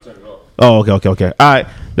Oh, okay. All right,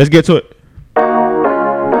 let's get to it.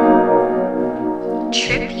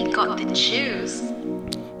 Trippy got the juice.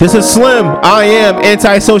 This is Slim. I am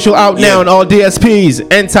Antisocial out now on all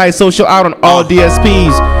DSPs. Antisocial out on all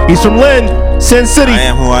DSPs. He's from Lynn, Sin City. I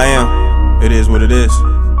am who I am. It is what it is.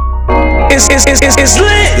 It's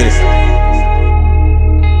lit.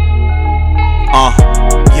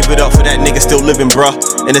 Give it up for that nigga still living, bruh.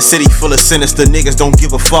 In a city full of sinister niggas don't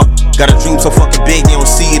give a fuck. Got a dream so fucking big they don't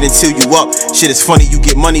see it until you up. Shit is funny, you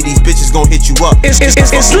get money, these bitches gon' hit you up. It's lit.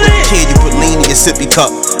 Kid, you put lean in your sippy cup.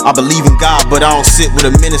 I believe in God, but I don't sit with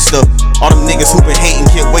a minister. All them niggas who been hating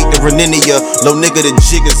can't wait to run into ya. Low nigga, the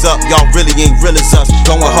jig is up. Y'all really ain't real as us.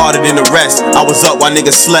 Going harder than the rest. I was up while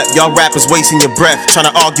niggas slept. Y'all rappers wasting your breath.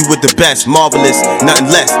 Tryna argue with the best. Marvelous, nothing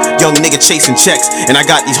less. Young nigga chasing checks. And I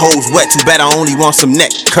got these hoes wet. Too bad I only want some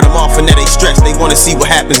neck. Cut them off and now they stressed. They wanna see what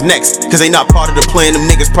happens next. Cause they not part of the plan. Them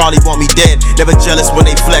niggas probably want me dead. Never jealous when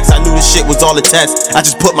they flex. I knew this shit was all a test. I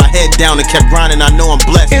just put my head down and kept grinding. I know I'm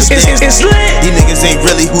blessed. It's lit. These niggas ain't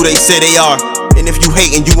really who they say they are. And if you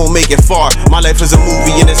hating, you won't make it far. My life is a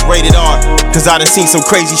movie and it's rated R. Cause I done seen some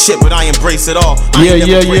crazy shit, but I embrace it all. I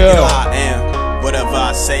am whatever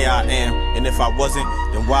I say I am. And if I wasn't,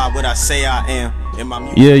 then why would I say I am? In my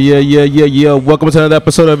music. Yeah. Welcome to another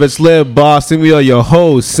episode of It's Lit Boston. We are your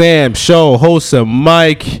host, Sam Show, host of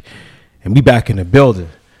Mike. And we back in the building.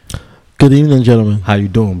 Good evening, gentlemen. How you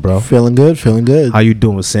doing, bro? Feeling good. How you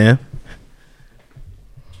doing, Sam?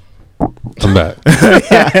 I'm back.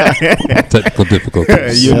 Technical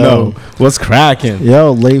difficulties. You know what's cracking.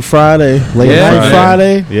 Yo, late Friday. Night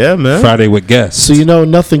Friday. Yeah, man. Friday with guests. So you know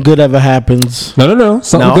nothing good ever happens. No.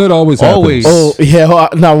 Something good always happens. Oh, yeah.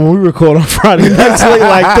 Now when we record on Friday nights late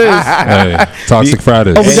like this. Hey, Toxic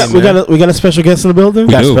Fridays. Oh, we got a special guest in the building?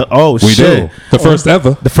 We do. Oh, we shit. do. The first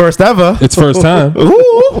ever. It's first time.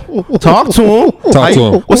 Ooh. Talk to him. Talk to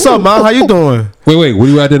him. What's up, man? How you doing? Wait. What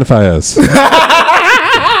do you identify as?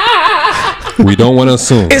 We don't want to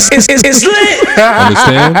assume. It's lit.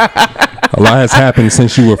 Understand? A lot has happened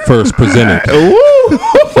since you were first presented.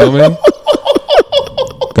 Feel me?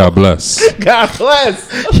 God bless.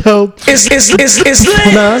 Yo, It's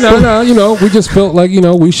lit. No. You know, we just felt like,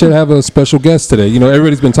 we should have a special guest today.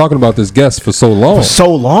 Everybody's been talking about this guest for so long. You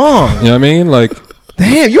know what I mean? Like,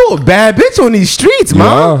 damn, you a bad bitch on these streets,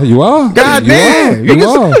 man. You are. God damn. You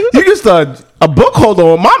just a book holder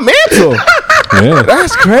on my mantle. Yeah.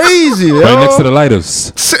 That's crazy, yo. Right next to the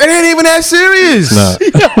lighters. It ain't even that serious. Nah.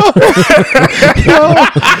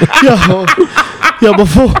 Yo,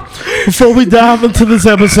 before we dive into this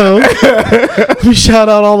episode, we shout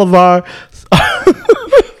out all of our.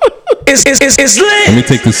 It's lit. Let me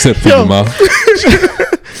take this sip from your mouth.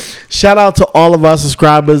 Shout out to all of our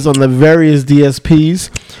subscribers on the various DSPs.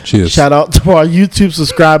 Cheers. Shout out to our YouTube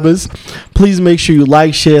subscribers. Please make sure you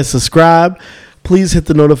like, share, subscribe. Please hit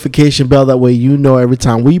the notification bell. That way you know every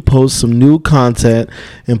time we post some new content.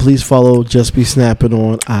 And please follow Just Be Snapping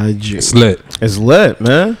on IG. It's lit. It's lit,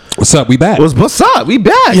 man. What's up? We back. What's up? We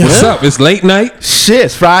back. What's up? It's late night. Shit,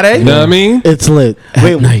 it's Friday. You know what I mean? It's lit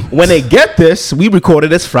at night. When they get this, we recorded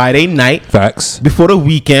this Friday night. Facts. Before the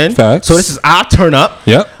weekend. Facts. So this is our turn up.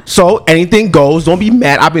 Yep. So anything goes. Don't be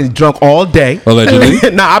mad. I've been drunk all day. Allegedly.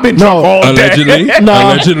 I've been drunk all Allegedly. day.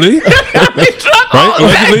 Allegedly. I've been drunk Right? all day.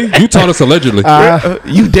 Allegedly. You taught us allegedly.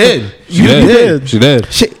 You did. She did. She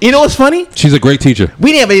did. Shit, you know what's funny? She's a great teacher.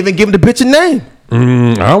 We never even given the bitch a name. I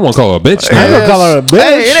don't want to call her a bitch. I ain't gonna call her a bitch.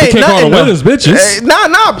 Hey, it ain't You can't call nothing, her winners bitches. Hey,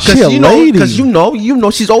 nah, She a lady. because you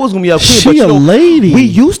know she's always gonna be a queen. She but a lady. We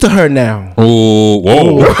used to her now. Oh,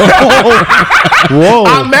 whoa. Whoa.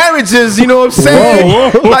 Our marriages, you know what I'm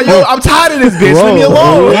saying? Like, yo, I'm tired of this bitch. Leave me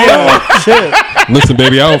alone. Shit. Listen,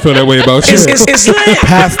 baby, I don't feel that way about you. It's lit.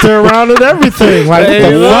 Passed her around and everything. Like, what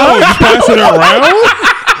the Whoa, fuck? you passing it around?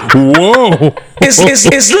 Whoa. It's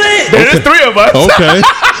lit. There's three of us.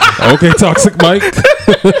 Okay, Toxic Mike.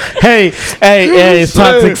 Hey, it's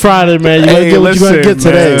Toxic Friday, man. You gotta get what you gonna get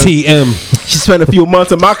today. TM. She spent a few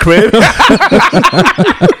months in my crib.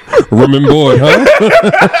 Room and board, huh?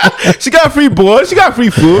 She got free board. She got free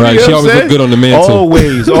food. Right, You know she what I'm always saying? look good on the mantle.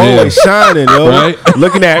 Always Yeah. shining, yo. Right?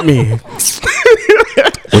 Looking at me.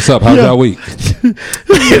 What's up? How's y'all week?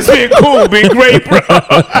 It's been cool, been great, bro.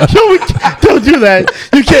 Don't do that.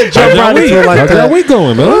 You can't jump right into it like How's y'all that. week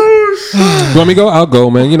going, man? You want me to go? I'll go,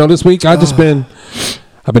 man. This week I've been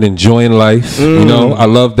enjoying life. I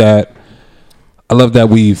love that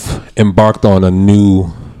we've embarked on a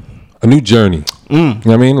new journey. You know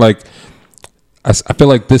what I mean? Like, I feel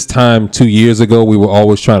like this time 2 years ago, we were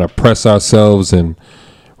always trying to press ourselves and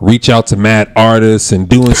reach out to mad artists and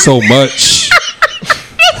doing so much.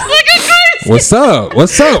 What's up?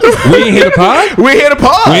 What's up? We ain't hit a pod? We hit a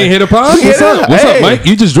pod. We ain't hit a pod? What's up? What's up, Mike?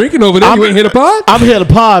 You just drinking over there? You ain't hit a pod? I'm here to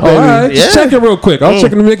pod, baby. All right, just checking real quick. I was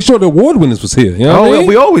checking to make sure the award winners was here. You know what I mean?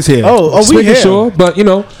 We always here. Just we making here. sure. But, you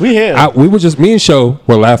know, We here. we were just, me and Show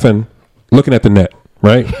were laughing, looking at the net,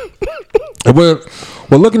 right? And we're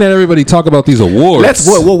looking at everybody talk about these awards. Let's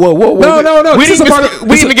whoa. No. We This is didn't part even, of- we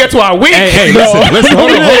didn't even get to our week. Hey, listen, hold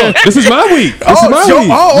on. This is my week. This is my Joe- week.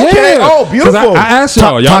 oh, okay. Yeah. Oh, 'Cause beautiful. I asked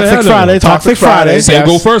y'all. Y'all Toxic didn't have Friday. none. Toxic Friday. Say Yes.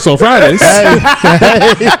 go first on Fridays.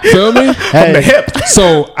 Feel me? From the hip.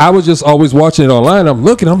 So I was just always watching it online. I'm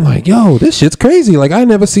looking. I'm like, yo, this shit's crazy. Like I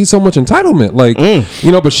never see so much entitlement. Like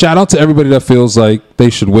you know. But shout out to everybody that feels like they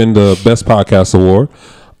should win the best podcast award.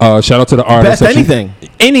 Shout out to the artists. Best anything.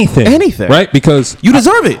 Anything. Right? Because You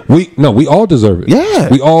deserve it. we all deserve it. Yeah.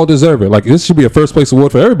 we all deserve it. Like this should be a first place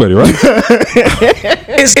award for everybody, right?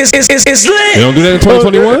 It's They lit. don't do that in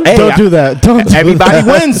 2021. Hey, Don't do that. Don't do Everybody that.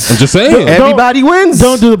 wins. I'm just saying. Everybody wins.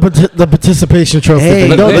 Don't do the participation trophy. Hey,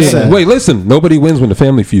 thing. Don't do Listen, that. wait, listen. Nobody wins when the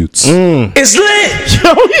family feuds. It's lit.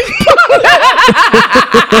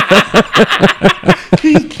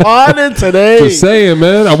 Pardon today. Just saying,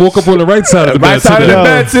 man. I woke up on the right side of the Right bed side of today. the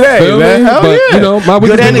bed today, Feel man. me? Hell But yeah. you know, my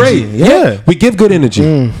week Good has been energy. great. Yeah. We give good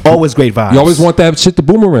energy. Always great vibes. You always want that shit to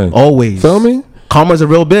boomerang. Always. Feel me? Karma's a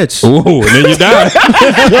real bitch. Ooh, and then you die.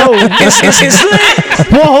 It's lit.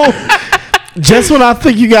 Whoa. Just when I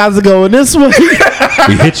think you guys are going this way,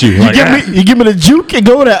 we hit you. Like, you give me the juke and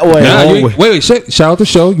go that way. nah, you ain't- wait, shout out to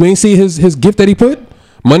Show. You ain't see his gift that he put?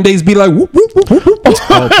 Mondays be like, whoop, whoop, whoop, whoop, whoop.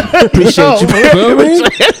 Appreciate you. Feel me?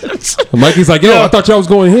 Mikey's like, yo, I thought y'all was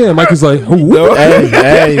going here. Mikey's like, whoop, whoop.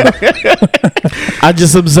 Hey. I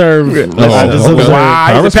just observed. I just okay. observed. Wow,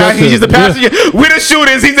 I he's the respect passenger. He's the it. passenger. We're the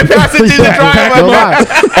shooters. He's the passenger. He's the driver. Don't lie.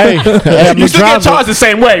 Hey, I'm You the still get driver. charged the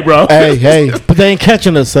same way, bro. Hey, but they ain't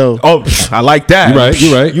catching us, so. Oh, I like that.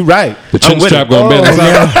 You right. You right. The chin I'm with strap it. going to bend us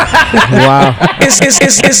out. Wow.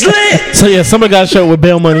 It's lit. So yeah, somebody got shot with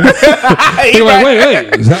bail money. They're like,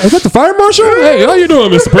 wait, is that the fire marshal? Hey, how you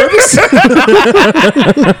doing, Mr. Purpose?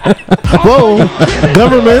 Whoa,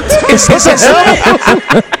 government. It's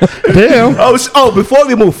lit. Damn. Before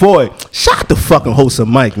we move forward, shout out to fucking wholesome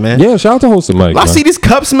Mike, man. Yeah, shout out to Wholesome Mike. I man. see these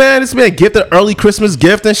cups, man. This man gifted early Christmas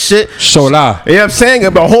gift and shit. Shola. You know what I'm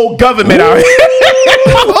saying? The whole government out here.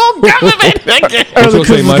 The whole government. What you Early gonna say,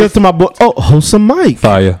 Christmas Mike? gift to my boy. Oh, wholesome Mike.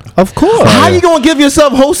 Fire. Of course. How you gonna give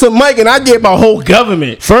yourself wholesome Mike and I get my whole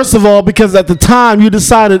government? First of all, because at the time you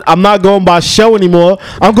decided I'm not going by show anymore.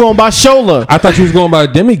 I'm going by Shola. I thought you was going by a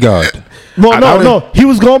demigod. Well, I no. He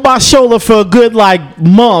was going by Shola for a good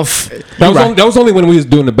month. That was only when we was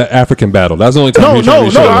doing the African battle. That was the only time. we No,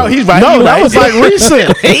 was trying to no, show he's right. No, He that right. was like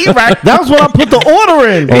recent. He right. That was when I put the order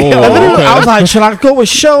in. Oh, And then okay. I was like, should I go with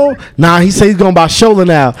Show? Nah, he said he's going by Shola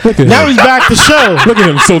now. at Now him. he's back to Show. Look at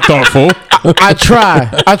him, so thoughtful. I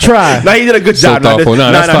try. No, he did a good job. thoughtful.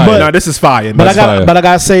 Nah, that's fire. No, this is fire. But man. I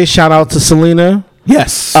gotta say, shout out to Selena.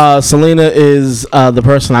 Yes. Selena is the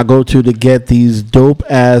person I go to get these dope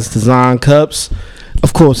ass design cups.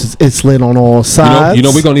 Of course, it's lit on all sides. You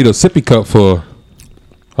know, we're gonna need a sippy cup for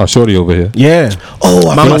our shorty over here. Yeah. Oh,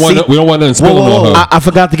 We don't want nothing spilling on her. I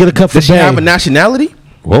forgot to get a cup for Does she have a Bay. nationality?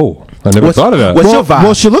 Whoa, I never thought of that. What's your vibe?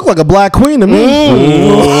 Well, she looked like a black queen to me.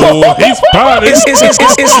 Oh, he's proud. It's lit.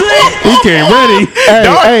 He came ready.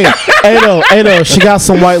 Hey, no, she got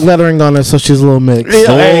some white lettering on her, so she's a little mixed. Yeah,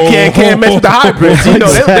 hey, can't mess with the hybrids. You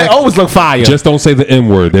know, they always look fire. Just don't say the N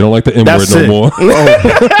word. They don't like the N word That's no it. more.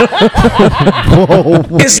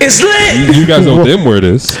 It's lit. You guys know what the N word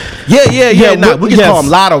is. Yeah. Nah, we can yes. call him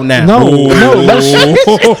Lotto now. No, that's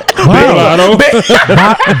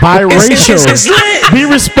Wow. biracial. It's lit. Be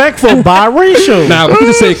respectful, biracial. Now we can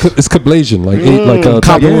just say it's Cablasian, like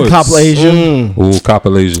Tiger Woods. Copper Asian. Ooh,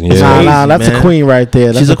 Copulation. Yeah. Nah, that's man. a queen right there.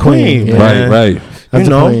 That's She's a queen, Yeah. man. Right. That's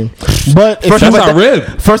You a know. queen. But if First That's of our rib.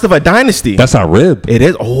 First of a dynasty. That's our rib. It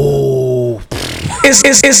is. Oh,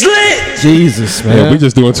 It's lit. Jesus, man. Yeah, we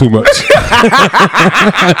just doing too much.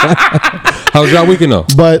 How's y'all weekend though?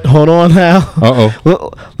 But hold on now.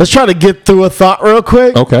 Uh-oh. Let's try to get through a thought real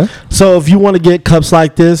quick. Okay. So if you want to get cups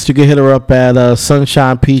like this, you can hit her up at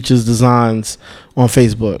Sunshine Peaches Designs on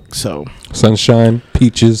Facebook. So Sunshine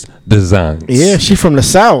Peaches Designs. yeah, she from the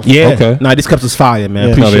South. Yeah. Okay. Nah, these cups is fire, man.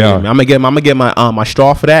 Yeah. Appreciate No, they it, are. man. I'm gonna get my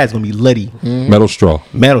straw for that. It's gonna be litty. Metal straw.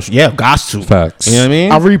 Metal. Yeah, got to. Facts. You know what I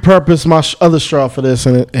mean? I repurposed my other straw for this,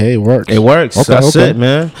 and it works. It works. Okay, That's okay. it,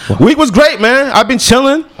 man. Week was great, man. I've been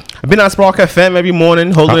chilling. I've been on Spark FM every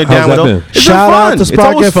morning, holding it down How's with that them. been? It's been Shout fun. out to It's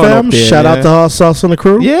Spark always fun up FM. there, Shout out man. to Hot Sauce and the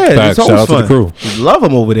crew. Yeah, Facts. it's always Shout out to fun. the crew. Love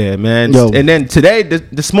them over there, man. Yo. And then today,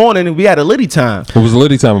 this morning, we had a Liddy time What was the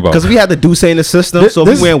Liddy time about? because we had the Deuce in the system, so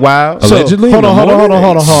This- we went wild. So- Allegedly? Hold on, hold on, hold on,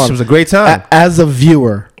 hold on, hold on. It was a great time. As a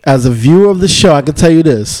viewer of the show, I can tell you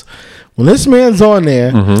this. When this man's on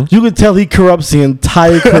there, you can tell he corrupts the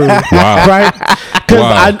entire crew. Wow. Right? Because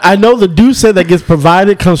Wow. I know the Deuce that gets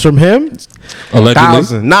provided comes from him. Allegedly.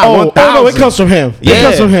 1,000, not Oh, 1,000. no, it comes from him. It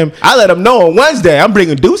comes from him. I let him know on Wednesday. I'm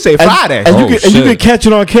bringing Deuce Friday. And, Oh, you can shit. catch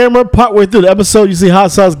it on camera. Partway through the episode, you see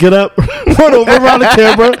Hot Sauce get up, run over around the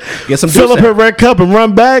camera, Get some fill Deuce. up her red cup, and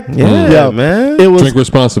run back. Yeah, man. It was Drink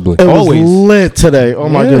responsibly. it was Always. lit today. Oh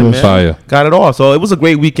my Yeah, goodness. man. Fire. Got it all. So it was a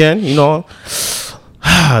great weekend. You know,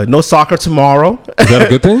 no soccer tomorrow. Is that a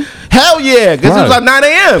good thing? Hell yeah, because it was Right. like 9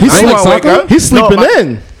 a.m. He's I ain't like wanna wake soccer? up. He's sleeping No,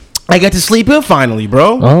 in. I get to sleep in finally,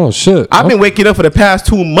 bro. Oh shit. I've been waking up for the past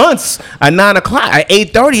 2 months at 9 o'clock, at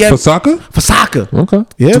 8:30 for soccer. for soccer. Okay.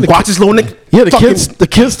 Yeah, To the watch this little nigga. Yeah, the fucking-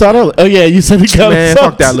 kids start early. Oh yeah, you said he got Man,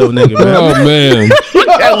 fuck that little nigga, man. Oh man,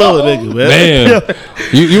 that little nigga, man. man.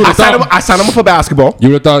 You would I have signed, him, thought I signed him up for basketball. you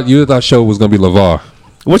would have thought show was gonna be LeVar.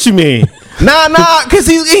 What you mean? Nah, cause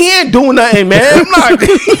he ain't doing nothing, man. I'm not,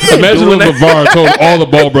 he ain't Imagine doing if nothing. LeVar told all the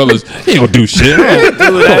Ball brothers, he don't do shit.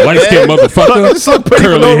 Light skinned man. Just motherfucker, look pretty for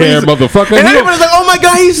curly no hair reason. motherfucker. And He don't- everybody's like, "Oh my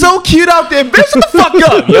god, he's so cute out there, bitch! Shut the fuck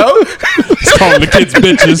up, yo! He's calling the kids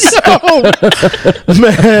bitches.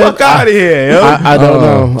 Man, Fuck out of here, yo!" I don't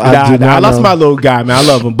know. I lost know. my little guy, man. I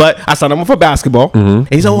love him, but I signed him up for basketball. And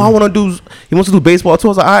he said, "Oh, I want to do." He wants to do baseball too. I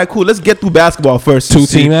was like, "All right, cool. Let's get through basketball first."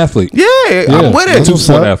 Two-team athlete. Yeah, I'm with it. Two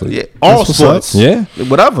sport up. athlete. Yeah, all That's what's sports. Yeah.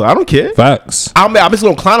 whatever. I don't care. Facts. I'm just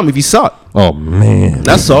gonna clown him if he suck. Oh man,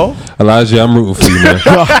 That's all. Elijah, I'm rooting for you, man.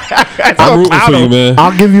 I'm rooting for you, man.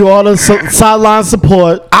 I'll give you all the sideline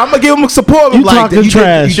support. I'm gonna give him support. You Like, talking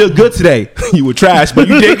trash. You did good today. You were trash, but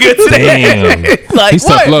you did good today. Damn. Like He's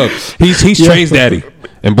what? tough love. He's Trey's daddy.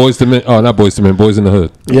 And Boys to Men. Oh, not Boys to Men. Boys in the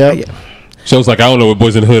Hood. Yeah. Shows like I don't know what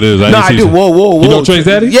Boys in the Hood is. No, I didn't do. see- Whoa. You know Trey's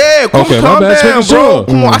daddy? Yeah, calm Okay, my bad. down, Making bro. sure.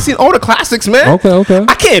 Come on, I seen all the classics, man. Okay.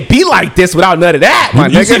 I can't be like this without none of that, my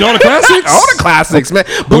You nigga. seen all the classics? all the classics, man.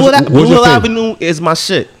 Blue what's Hill your favorite? Avenue is my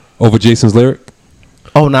shit. Over Jason's lyric.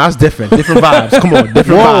 Oh, no, it's different. Different vibes. Come on,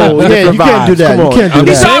 different Whoa, vibes. yeah, different you can't do vibes. that. Come You on. can't do He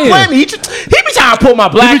that. stopped Saying. playing me. He be trying to pull my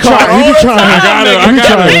black card. he be all the trying. time, I got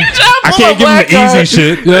nigga. it. I can't give him the easy card.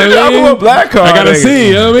 shit. You know Yeah, what I I mean? want a black card, I gotta nigga. see.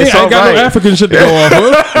 You know what I mean? It's I ain't got alright. no African shit to go off of.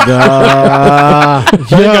 I ain't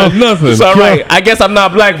got nothing. It's all right. I guess I'm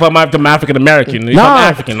not black if I'm African American. If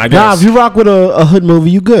I'm African, I guess. Nah, if you rock with a hood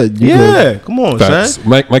movie, you good. You good. Yeah, come on, Facts. son.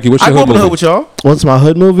 Mikey, what's I your grew up hood in the hood movie? with y'all. What's my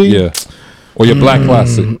hood movie? Yeah. Or your black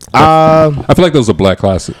classic. I feel like those are black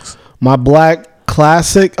classics. My black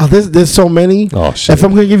classic. Oh, there's so many. Oh, shit. If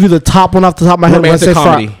I'm gonna give you the top one off the top of my head, I'm gonna Romantic say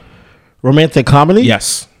comedy. romantic comedy.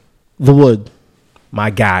 Yes. The Wood. My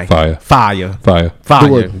guy. Fire. Fire. Fire.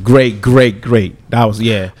 Fire. Great. That was,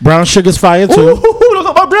 yeah. Brown Sugar's fire too. Ooh, look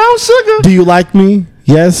at my brown sugar. Do you like me?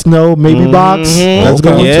 Yes, no, maybe box. That's Okay.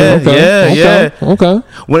 good. Yeah, too. yeah. Okay.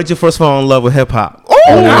 When did you first fall in love with hip hop?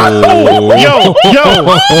 Yo,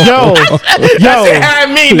 That shit had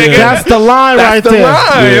me, nigga. That's the line right That's the there.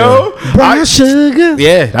 line, yo. Brown Sugar.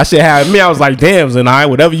 Yeah, that shit had me. I was like, damn, Zanai,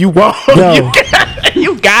 whatever you want. Yo.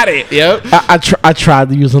 you got it, yo. I tried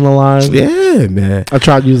to use the line. Yeah, man. I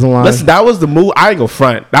tried using the line. Listen, that was the move. I ain't go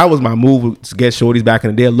front. That was my move to get shorties back in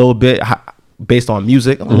the day a little bit based on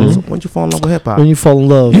music. So when'd you fall in love with hip hop? when you fall in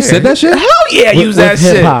love. You said that shit? Hell yeah, use that with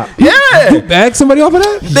shit. hip-hop. Yeah. Bag somebody off of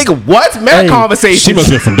that? Nigga, what? Man, Hey, conversation. She must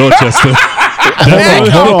be from Dorchester.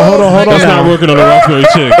 Hold on. That's not working on a Rockaway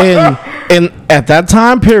chick. And at that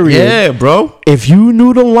time period, Yeah, bro. if you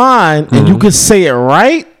knew the line and you could say it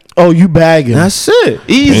right, oh, you bagging. That's it.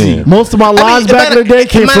 Easy. Damn. Most of my lines back in the day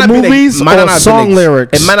came from movies or song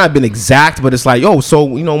lyrics. It might not have been exact, but it's like, yo, so,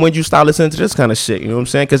 when you start listening to this kind of shit, you know what I'm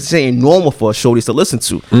saying? Because it ain't normal for shorties to listen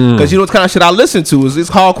to. Because you know what kind of shit I listen to is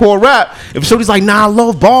hardcore rap. If shorty's like, nah, I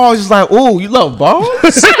love balls, it's like, ooh, you love balls?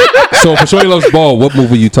 So for Shorty Loves Ball, what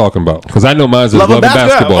movie you talking about? Because I know mine's is Loving Loving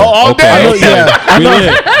Basketball. Basketball. All day. Okay. Yeah. We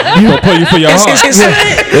lit. You gonna play you for your heart. It's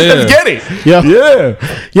lit. Let's get it. Yeah.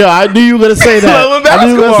 Yeah, I knew you were gonna say that. Loving I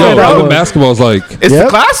knew you were gonna Basketball. say Yo, that. Loving one. Basketball is like It's Yep. the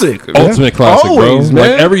classic. ultimate classic, Always, bro.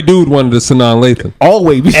 man. Like every dude wanted a Sanan Lathan.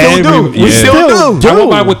 Always. We still do. We Yeah. still do. I want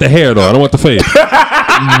mine with the hair though. I don't want the fade.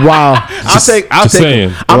 Wow. I'll take just it.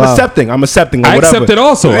 saying. I'm Wow. accepting. Or I whatever. accept it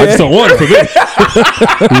also. I just don't want it for me.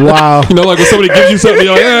 Wow. You know, like when somebody gives you something,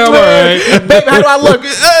 you're like, yeah, I'm all right. Baby, how do I look?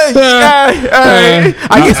 Hey.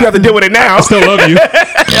 I guess we have to deal with it now. I still love you.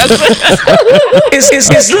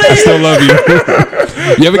 It's lit. Still love you.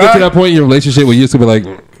 You ever get to that point in your relationship where you used to be like,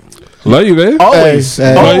 Love you, babe. Always,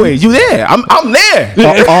 Hey, hey. always. You there? I'm there.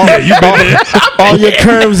 All your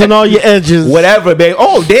curves and all your edges. Whatever, babe.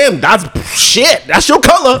 Oh, damn, that's shit. That's your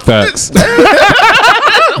color. Facts.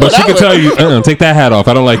 But she can tell you, take that hat off.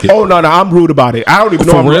 I don't like it. Oh no, I'm rude about it. I don't even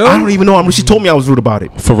know. For real? I don't even know. She told me I was rude about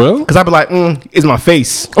it. For real? Cause I'd be like, it's my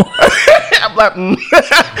face. I'm like,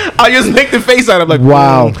 I just make the face out. I'm like,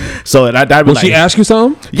 Wow. So that be Will like, she ask you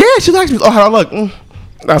something? yeah, she asked me, oh, how I look?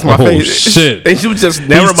 That's my Oh, face. shit. And she was just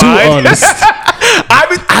never He's too mind. honest.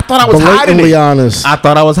 I thought I was hiding Blatantly it. honest. I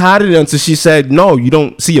thought I was hiding it until she said, no, you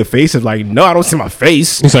don't see your face. It's like, no, I don't see my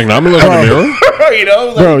face. He's like, no, I'm gonna look in the mirror. You know,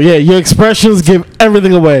 like, Bro, yeah, your expressions give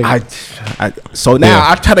everything away. so now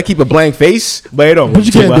Yeah. I try to keep a blank face, but it don't. But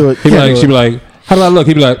you can't do it. He'd be like, she'd be like, how do I look?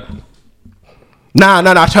 He'd be like, Nah.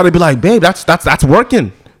 I try to be like, babe, that's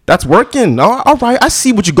working. That's working. All right, I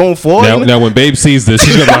see what you're going for. now when babe sees this,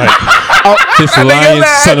 she's gonna be like, this lying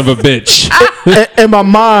laugh. son of a bitch. In my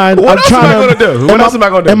mind, What I'm else trying am I to. gonna do? What else am I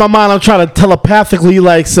gonna do? In my mind, I'm trying to telepathically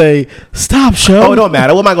like say, "Stop, show." Oh, it don't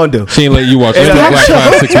matter. What am I gonna do? She ain't let you watch any Yeah. black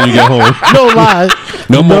classics when you get home. No lie.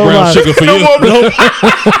 No more brown lie. sugar for you.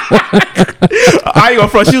 I ain't gonna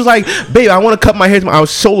front. She was like, babe, I want to cut my hair. I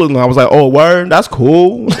was shouldering. I was like, oh, word, that's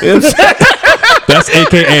cool. You know what I'm saying? That's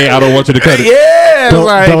AKA I don't want you to cut it. Yeah, Don't-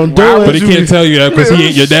 like, don't do why it. would But he you- can't tell you that because he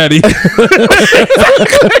ain't your daddy.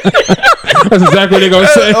 That's exactly what they're gonna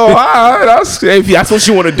say. Oh, all right, if that's what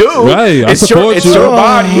you want to do. Right, I it's support it's you. your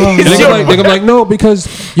body. And It's they're your, gonna be like, no, because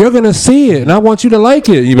you're gonna see it, and I want you to like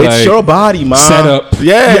it. You be it's like, your body, man. set up.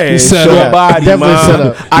 Yeah, You it's set your up. body, Definitely man. set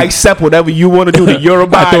up. I accept whatever you want to do to your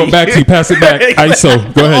body. I throw it back to you, pass it back.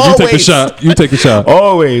 ISO, go ahead, you take the Always. shot. You take the shot.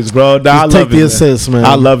 Always, bro. Nah, I Just take love the it, assist, man.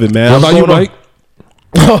 I love it, man. What about you, Mike?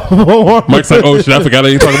 Mike's like, oh shit, I forgot I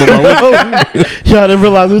ain't talking about my week. Yo, I didn't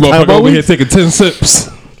realize we were talking Motherfucker about over here weeks. taking 10 sips.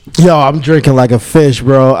 Yo, I'm drinking like a fish,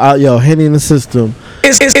 bro. Yo, Henny in the system.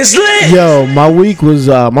 It's lit. Yo, my week was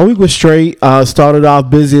straight. Started off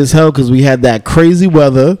busy as hell because we had that crazy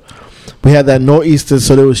weather. We had that nor'easter,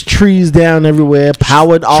 so there was trees down everywhere,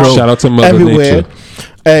 powered off. Shout out to Mother Nature.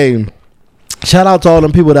 Hey, shout out to all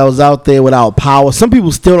them people that was out there without power. Some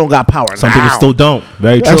people still don't got power. Some people still don't.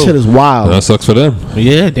 Very That true. shit is wild. That sucks for them.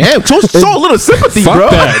 Yeah, damn. Show a little sympathy, Fuck bro.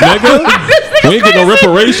 that, nigga. We ain't get no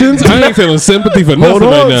reparations. I ain't feeling sympathy for Hold nothing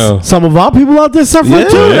right on. now. Some of our people out there suffering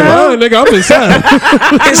too. Yeah, now. right, nigga, I'm inside.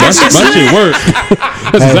 my shit work.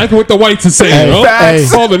 That's exactly what the whites are saying. Hey, oh, hey.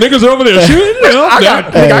 oh, the niggas are over there shooting. You know, I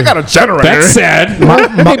got a generator. that's sad.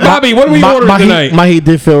 Hey, Bobby, what are we ordering my tonight? Heat, my heat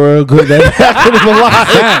did feel real good. That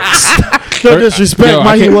Facts. no disrespect, Yo,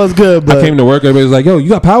 my I heat came- was good, but I came to work. Everybody was like, "Yo, you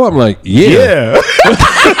got power?" I'm like, "Yeah." Yeah.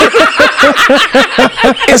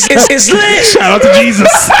 It's lit. Shout out to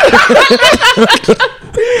Jesus.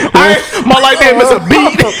 My light didn't miss a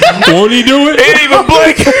beat. Won't he do it? Ain't even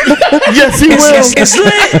blink. yes, he will. It's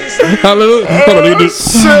lit. Hallelujah. Hold on, let me do-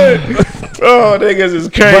 Shit. Oh, niggas is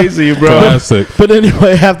crazy, bro. Classic. But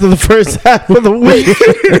anyway, after the first half of the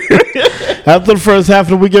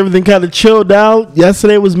week, everything kind of chilled out.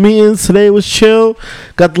 Yesterday was meetings. Today was chill.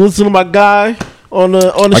 Got to listen to my guy on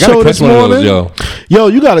the I gotta show catch this one of morning. those, yo. Yo,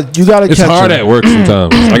 you gotta It's catch hard him. at work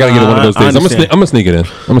sometimes. I gotta get it one of those I days. I'm understand. gonna sneak it in.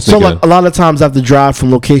 So like a lot of times I have to drive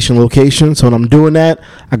from location to location. So when I'm doing that,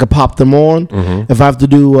 I can pop them on. Mm-hmm. If I have to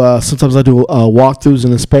do, sometimes I do walkthroughs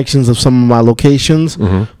and inspections of some of my locations.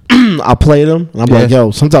 Mm-hmm. I play them. And I'm like,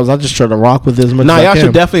 yo, sometimes I just try to rock with it as much Nah, as I y'all can.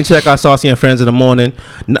 should definitely check out Saucy and Friends in the morning.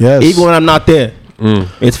 Yes. Even when I'm not there.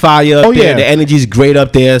 It's fire up Oh, there. yeah. The energy's great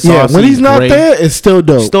up there. Yeah, when he's Saucy's not great. there, it's still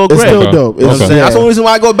dope. Still It's great. still Okay. dope. You know what I'm Okay. saying? That's the only reason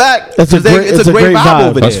why I go back. It's a 'Cause great- it's a great vibe.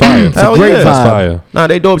 over That's there. fire. It's a Hell great yeah. That's vibe. fire. Nah,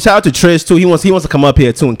 they dope. Shout out to Trish too. He wants to come up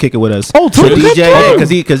here too and kick it with us. Oh, Trish? DJ, yeah,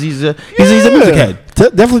 because he's a music head.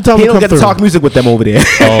 Definitely tell He me don't to get come to talk through. music with them over there.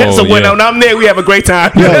 Oh, So when yeah. I'm there, we have a great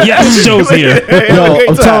time. Yes, show's here. Yo,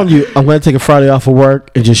 I'm telling you, I'm gonna take a Friday off of work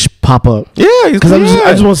and just pop up. Yeah, Because I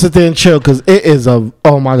just want to sit there and chill. Because it is a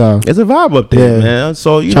my god. it's a vibe up there, Yeah. man.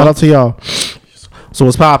 So you Shout know, out to y'all. so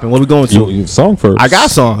what's popping? What we going to? You song first. I got a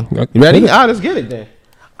song. Got- You ready? Hit it. All right, let's get it then.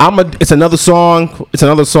 It's another song. It's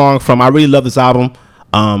another song from. I really love this album.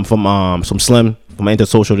 From Slim from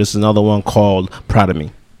Antisocial. This is another one called "Proud of Me."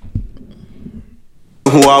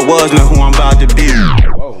 Who I was, not who I'm about to be.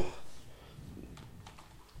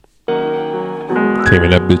 Came in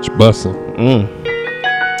that bitch busting.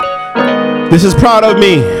 This is "Proud of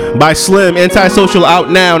Me" by Slim. Antisocial out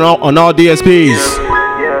now on all DSPs.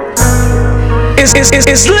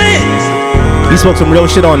 It's lit. He spoke some real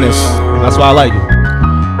shit on this. That's why I like it.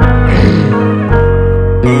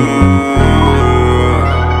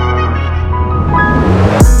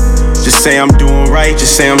 Just say I'm doing right,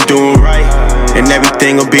 just say I'm doing right. And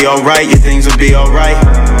everything will be alright, your things will be alright.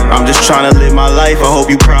 I'm just trying to live my life, I hope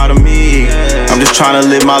you proud of me. I'm just trying to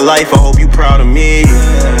live my life, I hope you proud of me.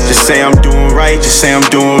 Just say I'm doing right, just say I'm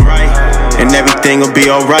doing right. And everything will be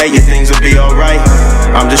alright, your things will be alright.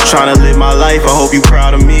 I'm just trying to live my life, I hope you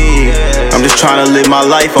proud of me. I'm just trying to live my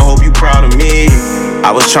life, I hope you proud of me. I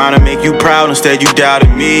was trying to make you proud, instead you doubted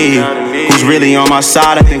me. Who's really on my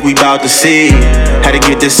side, I think we bout to see. Had to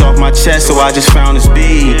get this off my chest, so I just found this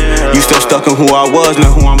beat. You still stuck in who I was,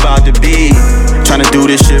 not who I'm about to be. Trying to do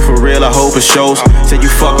this shit for real, I hope it shows. Said you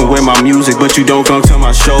fucking with my music, but you don't come to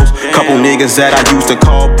my shows. Couple niggas that I used to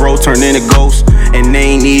call bro turn into ghosts. And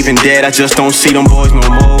they ain't even dead, I just don't see them boys no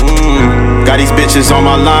more. Got these bitches on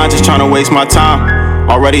my line, just trying to waste my time.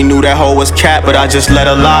 Already knew that hoe was cat, but I just let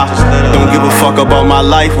her lie. Don't give a fuck about my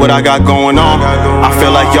life, what I got going on. I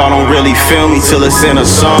feel like y'all don't really feel me till it's in a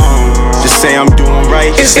song. Just say I'm doing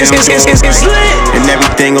right, just say I'm doing right. And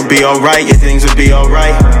everything will be alright, your things will be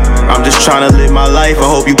alright. I'm just trying to live my life, I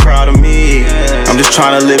hope you proud of me. I'm just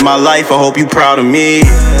trying to live my life, I hope you proud of me.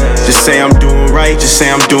 Just say I'm doing right, just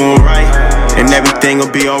say I'm doing right. And everything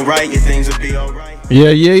will be alright, your things will be alright.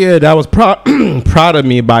 Yeah. That was Proud of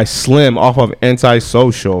Me by Slim off of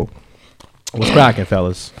Antisocial. What's cracking,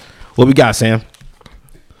 fellas? What we got, Sam?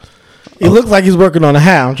 He looks like he's working on a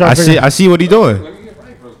hat. I'm trying to figure I see what he's doing. Let me get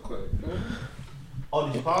right real quick. Oh,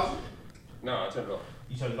 did you pause it? No, I turned it off.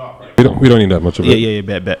 You turned it off, right? We don't need that much of it.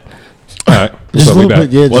 Yeah, bet. All right. Just So a we little back.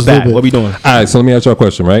 bit, yeah. What's just a little that? bit. What we doing? All right. So let me ask you a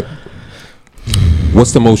question, right?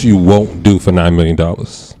 What's the most you won't do for $9 million?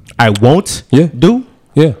 I won't do?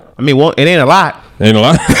 Yeah. I mean, it ain't a lot. Ain't a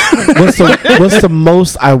lot. What's the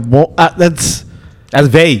most I won't? That's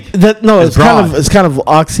vague. no. It's It's kind of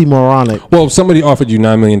oxymoronic. Well, if somebody offered you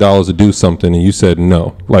 $9 million to do something and you said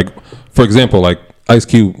no, like for example, like Ice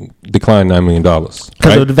Cube declined $9 million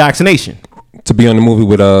Because of the vaccination. to be on the movie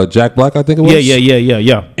with Jack Black, I think it was.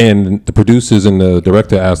 Yeah. And the producers and the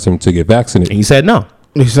director asked him to get vaccinated. And he said no.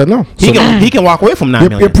 He said no. He can walk away from $9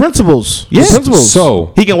 million. Your principles. Yeah. Your principles.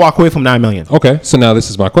 So He can walk away from $9 million. okay, so now this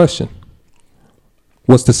is my question: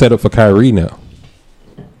 what's the setup for Kyrie now?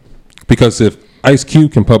 Because if Ice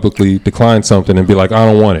Cube can publicly decline something and be like, I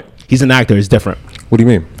don't want it, He's an actor. It's different. what do you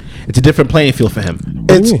mean? It's a different playing field for him.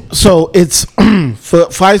 It's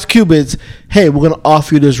for Ice Cube. It's, hey, we're gonna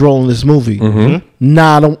offer you this role in this movie.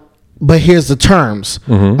 Nah, I don't. But here's the terms.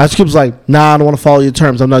 Ice Cube's like, nah, I don't want to follow your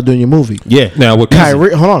terms. I'm not doing your movie. Yeah. Now what?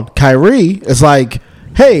 Kyrie, hold on. Kyrie is like,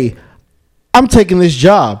 hey, I'm taking this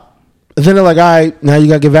job. And then they're like, all right, now you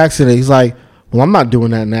got to get vaccinated. He's like, well, I'm not doing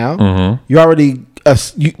that now. You already,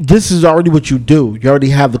 this is already what you do. You already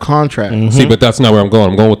have the contract. See, but that's not where I'm going.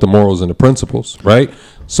 I'm going with the morals and the principles, right?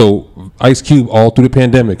 So Ice Cube, all through the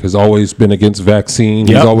pandemic, has always been against vaccine.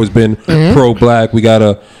 Yep. He's always been pro-black. We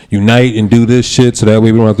gotta unite and do this shit so that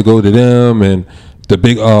way we don't have to go to them. And the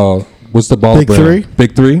big, what's the ball Big brand? Three?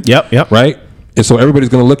 Big Three. Yep. Right. And so everybody's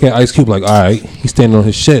gonna look at Ice Cube like, all right, he's standing on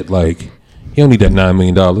his shit. Like he don't need that $9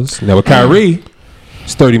 million. Now with Kyrie,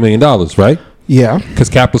 it's $30 million, right? Yeah. Because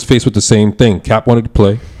Cap was faced with the same thing. Cap wanted to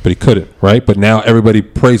play, but he couldn't, right? But now everybody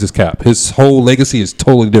praises Cap. His whole legacy is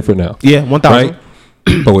totally different now. Yeah, 1,000. Right?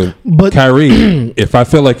 But with But- Kyrie, if I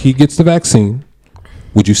feel like he gets the vaccine,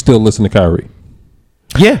 would you still listen to Kyrie?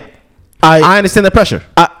 Yeah. I understand the pressure.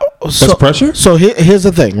 So, pressure? So here's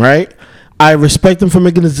the thing, right? I respect him for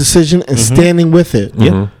making his decision and standing with it.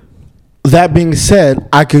 Yeah. That being said,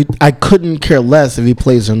 I couldn't care less if he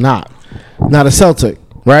plays or not. Not a Celtic,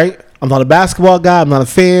 right? I'm not a basketball guy. I'm not a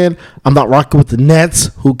fan. I'm not rocking with the Nets.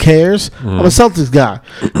 Who cares? I'm a Celtics guy.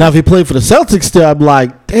 Now, if he played for the Celtics still, I'd be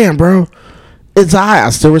like, damn, bro, it's I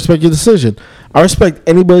still respect your decision. I respect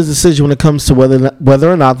anybody's decision when it comes to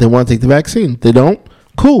whether or not they want to take the vaccine. They don't,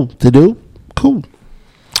 cool. They do, cool.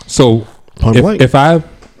 So Point blank. if I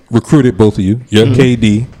recruited both of you, you're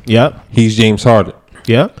KD, Yep. he's James Harden.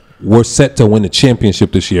 Yep. We're set to win the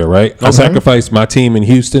championship this year, right? I sacrificed my team in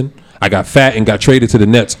Houston. I got fat and got traded to the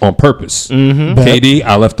Nets on purpose. KD,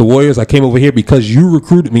 I left the Warriors. I came over here because you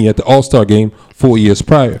recruited me at the All-Star game 4 years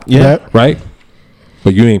prior. Yeah. Right?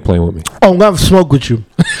 But you ain't playing with me. Oh, I'm gonna have to smoke with you.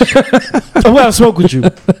 I'm gonna have to smoke with you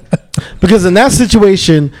because in that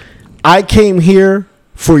situation, I came here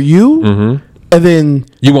for you, and then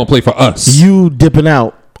You won't play for us. you dipping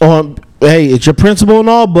out on. Hey, it's your principle and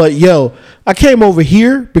all, but yo, I came over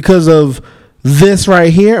here because of this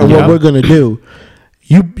right here and what Yeah. we're gonna do.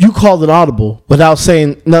 You called it audible without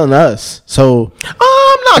saying nothing to us. So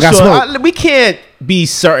I'm got not smoke. sure. We can't be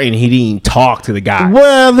certain he didn't talk to the guy.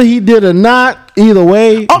 whether he did or not, either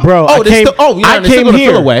way, bro. I came, I came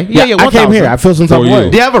here. Feel away. Yeah, I came here. I feel some type of For you. way.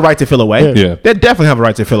 They have a right to feel away. Yeah. They definitely have a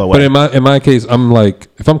right to feel away. But in my case, I'm like,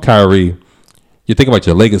 if I'm Kyrie, you think about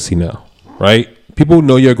your legacy now, right? People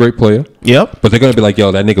know you're a great player, Yep. but they're gonna be like,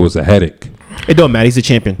 "Yo, that nigga was a headache." It don't matter. He's a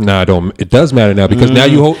champion. Nah, it don't. It does matter now because now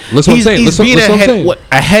you hold. Listen, what I'm saying. He's Listen, being listen what I'm saying.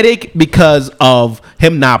 a headache because of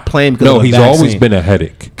him not playing. Because No, of the he's vaccine. always been a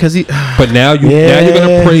headache. Because he. But now you're gonna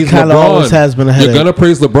Yeah, praise he kinda LeBron. always has been a headache. You're gonna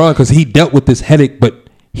praise LeBron because he dealt with this headache, but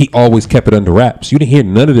he always kept it under wraps. You didn't hear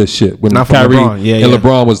none of this shit when Not from Kyrie LeBron. Yeah, and yeah.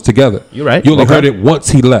 LeBron was together. You're right. You only Okay. heard it once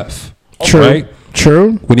he left. True. Right?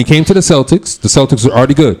 True. When he came to the Celtics were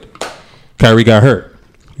already good. Kyrie got hurt.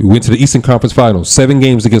 We went to the Eastern Conference Finals, 7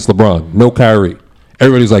 games against LeBron, no Kyrie.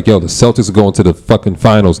 Everybody's like, yo, the Celtics are going to the fucking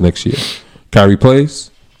finals next year. Kyrie plays,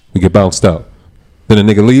 we get bounced out. Then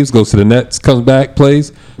the nigga leaves, goes to the Nets, comes back,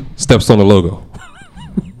 plays, steps on the logo.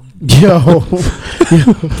 Yo,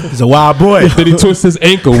 He's a wild boy. Then he twists his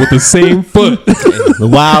ankle with the same foot. The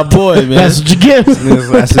wild boy, man. that's what you get.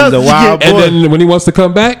 That's the wild And boy. then when he wants to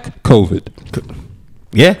come back, COVID.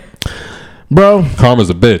 Yeah. Bro, Karma's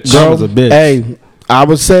a bitch. bro, was a bitch. hey, I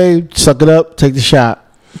would say suck it up, take the shot,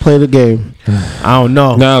 play the game. I don't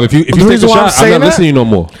know. Now, if you The take reason the why I'm shot, I'm saying not that- listening to you no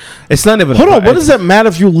more. It's not even. Hold on, what does that matter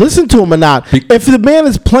if you listen to him or not? If the man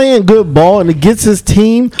is playing good ball and it gets his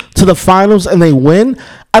team to the finals and they win,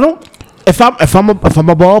 I don't. If I'm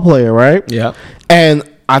a ball player, right? Yeah. And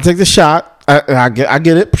I take the shot, I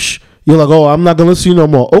get it. Psh, you're like, oh, I'm not gonna listen to you no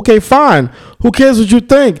more. Okay, fine. Who cares what you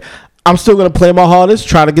think? I'm still gonna play my hardest,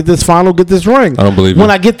 try to get this final, get this ring. I don't believe when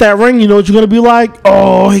you. I get that ring, you know what you're gonna be like?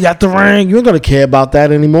 Oh, he got the ring. You ain't gonna care about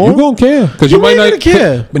that anymore. You gonna care because you You might ain't not gonna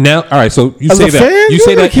care. But now, all right. So you As say a that. fan, You you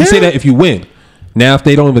say don't that. You say care. that if you win. Now, if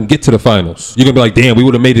they don't even get to the finals, you're gonna be like, "Damn, we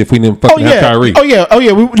would have made it if we didn't Oh fucking have yeah. Kyrie." Oh yeah. Oh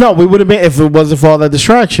yeah. We would have been if it wasn't for all that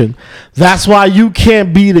distraction. That's why you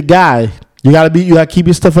can't be the guy. You gotta keep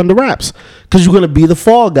your stuff under wraps because you're gonna be the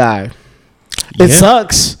fall guy. It Yeah.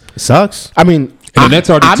 sucks. It sucks. I mean, And the Nets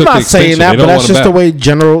already I'm took not the saying extension. that, They but don't that's want him just the back. way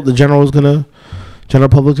general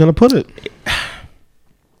public's gonna put it.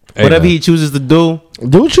 Hey, Whatever man. he chooses to do,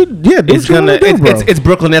 Do what you do it's what you gonna. wanna do, bro. It's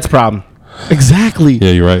Brooklyn Nets' problem. exactly.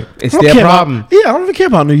 Yeah, you're right. It's I don't their care problem. About, yeah, I don't even care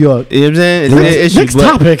about New York. You know what I'm saying? It's their issue. Next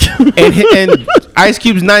but- topic. and Ice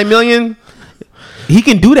Cube's $9 million. He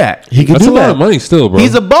can do that. He can That's do a lot that. of money still, bro.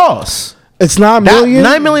 He's a boss. It's $9 That million.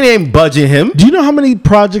 $9 million ain't budging him. Do you know how many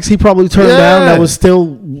projects he probably turned down that was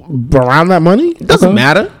still around that money? Doesn't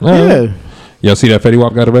matter. Yeah. Y'all see that Fetty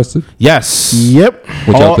Wap got arrested? Yes. Yep.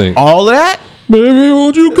 What y'all think? All of that? Baby,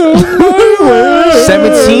 won't you come my way?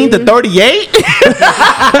 17 to 38?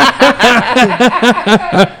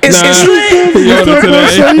 It's lit. Yo,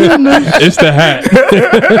 today, it's the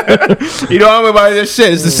hat. You know I'm about this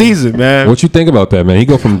shit. It's the season, man. What you think about that, man? He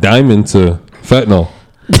go from diamond to fentanyl.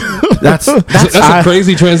 That's That's a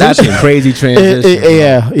crazy that's transition, a crazy transition.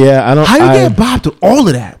 Yeah. I don't. How you I, get bopped with all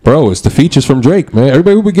of that? bro. It's the features from Drake, man.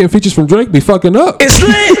 Everybody who be getting features from Drake be fucking up. It's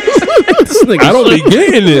lit. This nigga I don't be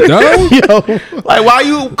getting it, dog. Yo, like, why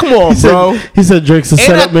you? Come on, bro. he said Drake's a And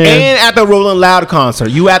setup at, man. and at the Rolling Loud concert,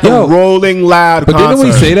 you at the Yo. Rolling Loud But concert.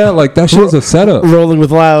 didn't we say that? Like that shit is a setup. Rolling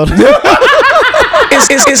with loud. It's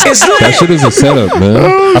That lit. shit is a setup,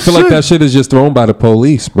 man. I feel like that shit is just thrown by the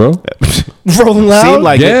police, bro. Rolling loud. Seemed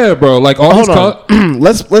like Yeah, bro. Like all these. Hold on.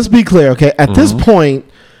 let's be clear, okay? At this point,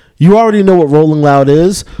 you already know what Rolling Loud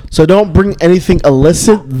is, so don't bring anything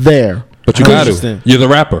illicit there. But you got to. Interesting. You're the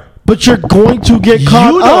rapper. But you're going to get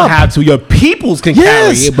caught you don't up. have to. Your peoples can Yes.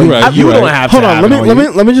 carry it, but You're right, you you're don't right. have Hold to. on, have it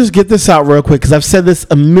you. let me just get this out real quick because I've said this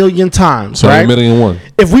a million times. Sorry, right? 1,000,001.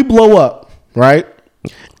 If we blow up, right,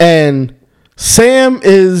 and Sam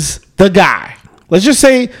is the guy. Let's just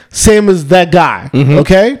say Sam is that guy. Mm-hmm.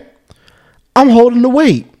 Okay, I'm holding the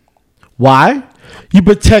weight. Why? You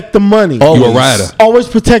protect the money. You a rider. Always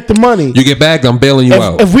protect the money. You get bagged, I'm bailing you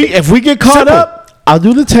out. If we get caught Simple. up, I'll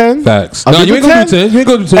do the 10. Facts. I'll No, do you the ain't gonna do 10. You ain't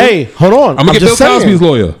gonna do 10. Hey, hold on. I'm gonna get Bill just saying. Cosby's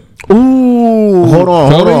lawyer. Ooh, Hold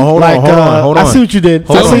on, hold on, hold Like, on, hold on, hold on. I see what you did.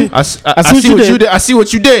 Hold I see, on. I see I see what you did. I see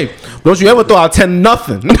what you did. Don't you ever throw out 10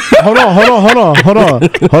 nothing. hold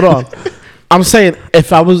on. I'm saying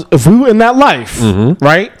if we were in that life,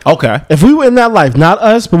 right? Okay. If we were in that life, not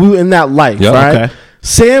us, but we were in that life, Yeah, right? okay.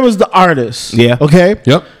 Sam is the artist. Yeah. Okay.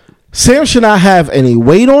 Yep. Sam should not have any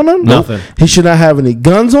weight on him. Nothing. He should not have any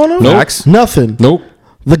guns on him. Nope. Facts. Nothing. Nope.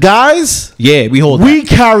 The guys, Yeah, we hold we that.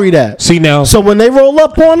 carry that. See now, So when they roll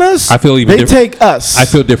up on us, I feel even they different. take us. I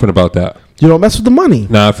feel different about that. you don't mess with the money.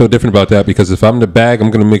 Nah, I feel different about that because if I'm the bag,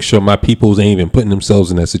 I'm gonna make sure my peoples ain't even putting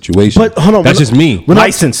themselves in that situation. But hold on, that's just me. We're not-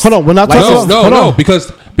 Licensed. Hold on, we're not talking Licensed. about. No, hold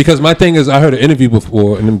on. because my thing is, I heard an interview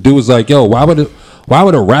before, and the dude was like, "Yo, why would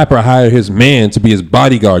a rapper hire his man to be his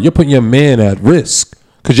bodyguard? You're putting your man at risk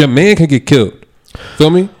because your man can get killed.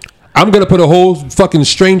 Feel me? I'm gonna put a whole fucking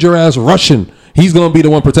stranger ass Russian he's gonna be the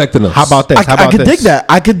one protecting us. How about this? How I about could this? dig that.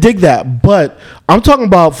 I could dig that. But I'm talking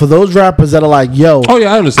about for those rappers that are like, yo, Oh,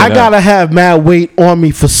 yeah, I understand I that. gotta have mad weight on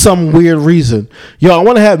me for some weird reason. Yo, I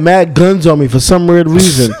want to have mad guns on me for some weird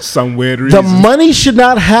reason. Some weird The reason. money should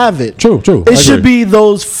not have it. True. It I should agree. be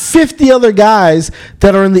those 50 other guys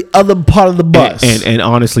that are in the other part of the bus. And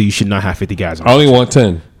honestly, you should not have 50 guys on. I only want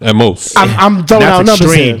 10 at most. I'm throwing That's out numbers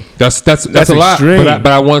extreme. here. That's a lot. extreme. But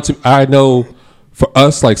I want to. I know. For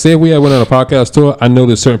us, like, say if we went on a podcast tour, I know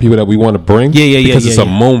there's certain people that we want to bring. Because it's a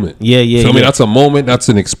moment. Yeah. Feel me? That's a moment. That's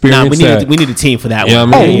an Nah, experience. we need a team for that Yeah,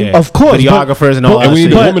 one. I mean- Oh, of course, Videographers and all but- that and we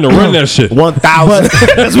need shit. a woman to run that shit. 1,000.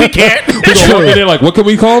 Because we can't. We gonna walk in there like, what can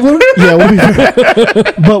we call them?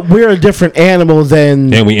 Yeah, but we're a different animal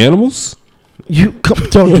than And we animals? you.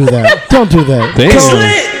 Don't do that. Don't do that.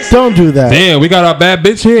 Damn. Don't do that. Damn, we got our bad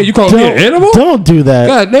bitch here. You call me an animal? Don't do that.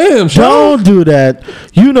 God damn, Sean. Don't do that.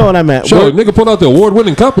 You know what I meant. Sure, nigga pulled out the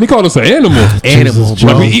award-winning cup and he called us an animal. Animals,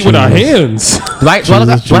 Like bro. we eat with our hands. Like, do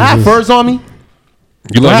I have furs on me?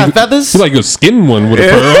 You I have like feathers? You like your skin one with a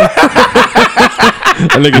fur on.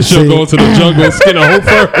 That nigga should go into the jungle and skin a whole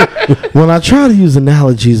fur. When I try to use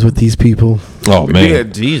analogies with these people, Oh man. Yeah,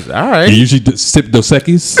 jeez. All You right. usually sip Dos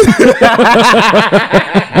Equis.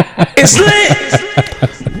 It's lit.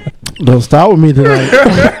 don't start with me tonight.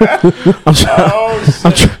 I'm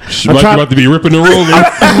Like you about to be ripping and rolling.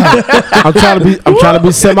 I'm trying to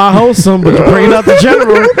be semi wholesome, but you're bringing out the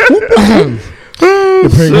general.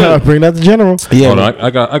 You're bringing out the general. Yeah. Hold on, I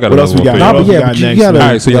got What else we got? Nah, What but else we yeah, got but you next, gotta- man?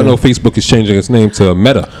 All right, so y'all know Facebook is changing its name to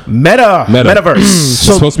Meta. Metaverse. It's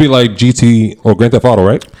supposed to be like GT or Grand Theft Auto,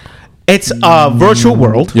 right? It's a virtual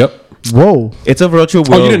world. Yep. Whoa. It's a virtual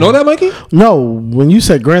world. Oh, you didn't know that, Mikey? No, when you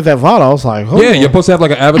said Grand Theft Auto, I was like, hold Yeah, on. you're supposed to have like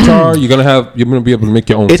an avatar. You're gonna be able to make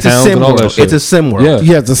your own It's a towns sim and all world. that shit. It's a sim world. Yeah.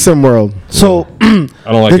 Yeah, it's a sim world. So I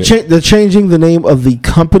don't like it. they're changing the name of the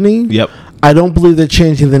company. Yep. I don't believe they're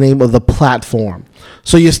changing the name of the platform.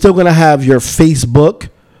 So you're still gonna have your Facebook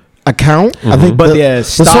account. I think, But the, their the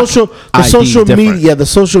stock social ID is media, different. the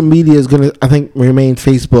social media is gonna, I think, remain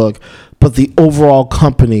Facebook. But the overall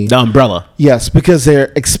company, The umbrella. yes, because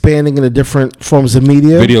they're expanding into different forms of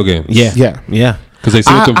media. Video games. Yeah. Yeah. Yeah. Because they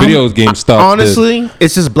see what the video game stuff. Honestly,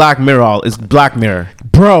 it's just Black Mirror. It's Black Mirror.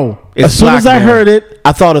 Bro, It's as soon as Black I Mirror. heard it,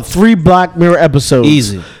 I thought of 3 Black Mirror episodes.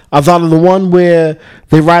 Easy. I thought of the one where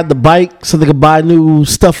they ride the bike so they could buy new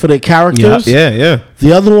stuff for their characters. Yeah.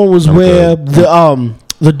 The other one was where good.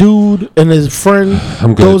 the dude and his friend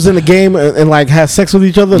I'm good. goes in the game and like has sex with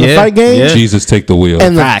each other in the Yeah, fight game. yeah. Jesus, take the wheel.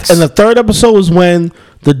 And Facts. the third episode was when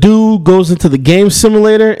the dude goes into the game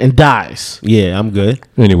simulator and dies. Yeah, I'm good.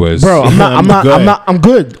 Anyways, Bro, I'm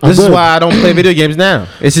good. This is why I don't play video games now.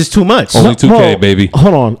 It's just too much. Only 2K, Bro, baby.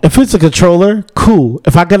 Hold on. If it's a controller, cool.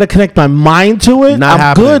 If I gotta connect my mind to it, Not I'm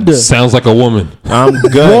happening. good. Sounds like a woman. I'm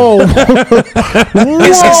good. Whoa.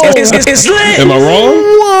 It's lit. Am I wrong?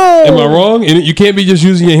 Whoa. Am I wrong? And you can't be just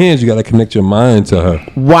using your hands. You got to connect your mind to her.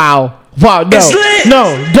 Wow. No. It's lit. No,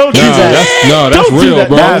 don't do that. That's Don't do real, that.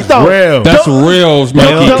 bro. That's real. That's real,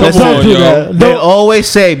 Mikey. don't Come on, do yo. that. They Don't- always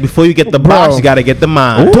say before you get the box, Bro. you got to get the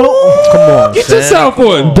mind. Come on. Get yourself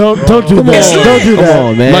one. Don't do that. on. Don't do that. Come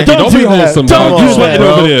on, man. Mikey, don't do be that. wholesome. Don't dog. do You that, sweating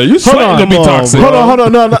bro. over there. You sweating on, gonna be come on, toxic. bro. Hold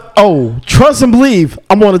on. No. Oh, trust and believe.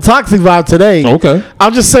 I'm on a toxic vibe today. Okay.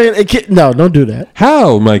 I'm just saying it can't, no, don't do that.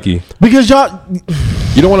 How, Mikey? Because y'all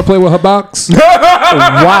You don't want to play with her box?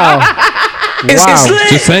 wow. It's lit.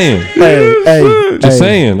 Just saying. Hey. Just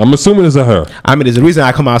saying. I'm assuming it's a her. I mean, there's a reason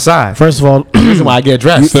I come outside. First of all, The reason why I get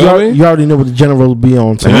dressed. Feel me? you already know what the general will be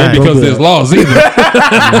on It tonight. ain't because there's laws either.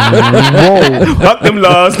 Whoa. Fuck them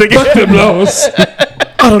laws, nigga. Fuck them laws.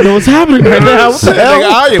 I don't know what's happening right now. What the Nigga,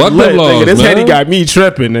 hell? I am Fuck them lit, laws, nigga. This man. Henny got me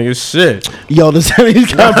tripping, nigga. Shit. Yo, this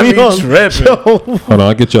he's got me I on. be tripping. Yo. Hold on,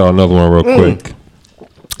 I'll get y'all another one real quick.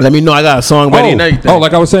 Let me know I got a song ready and everything. Oh,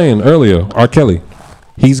 like I was saying earlier, R. Kelly.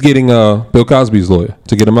 He's getting Bill Cosby's lawyer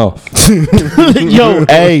to get him off. Yo,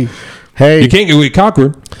 hey. You can't get with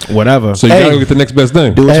Cochran, whatever. so you Hey. gotta go get the next best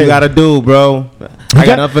thing. Do what Hey. you gotta do, bro. I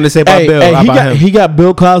got nothing to say about Bill. How about him? he got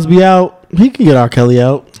Bill Cosby out. He can get R. Kelly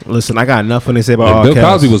out. Listen, I got nothing to say about And R. Bill Kelly.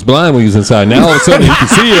 Cosby was blind when he was inside. Now all of a sudden he can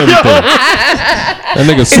see everything. That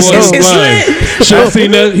nigga swore he was it's blind. Should have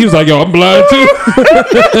seen that. He was like, "Yo, I'm blind too."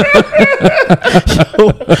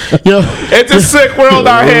 Yo, It's a sick world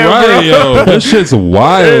out here, Right, yo, that shit's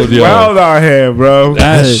wild, It's yo. wild out here, bro.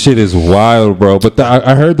 That shit is wild, bro. But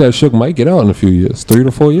I heard that Shook might get out in a few years, 3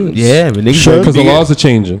 to 4 years. Yeah, but niggas Sure. because the laws are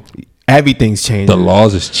changing. everything's changing. The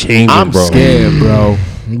laws is changing, I'm bro. scared, bro.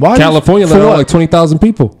 why California for let out what? like 20,000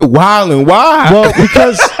 people. Wild and wild. Well,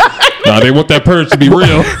 because Nah, they want that purge to be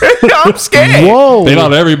real. I'm scared. Whoa. They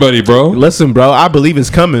not everybody, bro. Listen, bro, I believe it's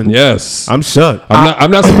coming. Yes. I'm shook.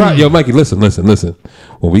 I'm not surprised. Yo, Mikey, listen.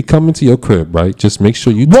 When we come into your crib, right, just make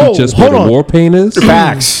sure you Whoa, teach us where hold the on. war paint is.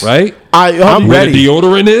 Facts. Right? I'm Where ready. the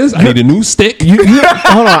deodorant is. I need a new stick.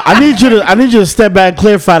 Hold on. I need you to step back and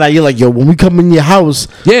clarify that. You're like, yo, when we come in your house,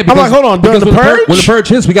 Yeah, I'm like, hold on, during because the purge. when the purge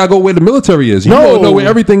hits, we gotta go where the military is. You No. don't know where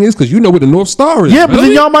everything is because you know where the North Star is. Yeah, but then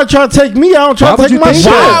Really? y'all might try to take me. I don't try Why to would take you my think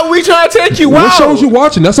shit. that? Why are we trying to take you What out? shows you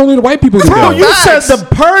watching? That's only the white people do Bro, that. you Facts. said the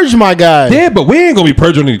purge, my guy. Yeah, but we ain't gonna be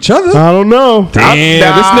purging each other. I don't know, Damn,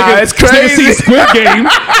 Nah, this it's nigga crazy. sees Squid Game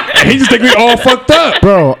and he just think we all fucked up.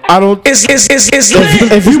 bro. I don't. It's lit. If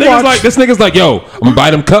This you nigga's watch, like, yo, I'm gonna buy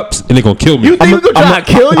them cups and they gonna kill me. You think we gonna try to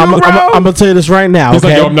kill you, I'm bro? gonna tell you this right now. He's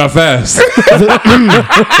Okay, like, yo, I'm not fast.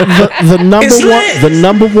 the number It's one lit. the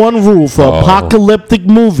number one rule for apocalyptic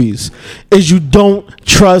movies is you don't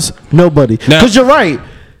trust nobody. Now- Because you're right.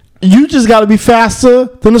 You just got to be faster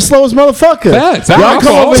than the slowest motherfucker. Facts. Y'all That's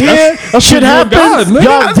come all. over here, That's shit you a happens. god, nigga.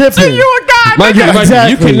 Y'all That's different. You a god, Mikey, nigga. you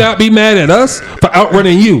Exactly. cannot be mad at us for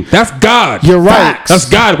outrunning you. That's God. You're right. Facts. That's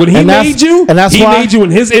God. When He And that's- made you, and that's He why- made you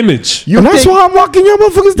in His image. And that's think- why I'm walking your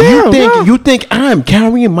motherfuckers down. You think I'm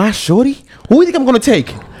carrying my shorty? Who do you think I'm gonna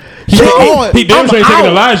take? He damn sure ain't taking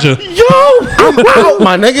Elijah. I'm out,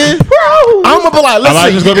 my nigga. Bro, I'm gonna be like, listen.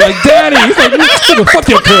 Elijah's gonna be like, Daddy. He's like, nigga, fuck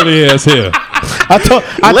your curly ass here.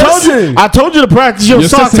 I told you to practice your Your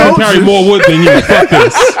socks. sister can carry more wood than you. Fuck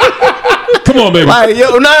this. Come on, baby. Like,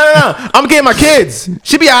 yo, no. I'm getting my kids.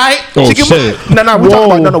 She be alright. Oh, she shit. No, we talking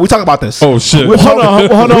Whoa. about. No, we talking about this. Oh shit. Hold on,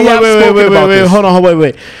 We have spoken about wait. this. Hold on,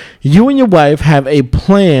 wait. You and your wife have a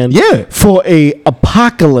plan, Yeah. for a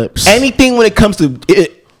apocalypse. Anything when it comes to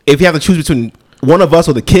if you have to choose between one of us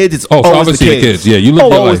or the kids, it's Oh, so always obviously the the kids. kids. Yeah, you live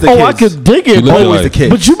your Always life. the I kids. could dig it. You live your Always life. the kids.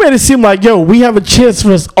 But you made it seem like, yo, we have a chance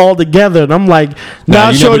for us all together. And I'm like, Nah, nah,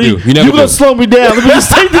 you never shorty, do. You never you gonna do. slow me down. Let me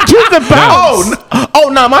just take the kids and bounce.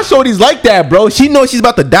 No, my shorty's like that, bro. She knows she's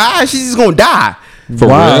about to die. She's just gonna die. For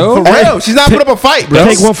Wow. real? For real. She's not put up a fight, bro.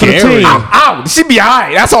 Take one for the Scary. team. I'm out. She be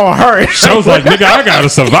alright. That's on her. I was like, nigga, I gotta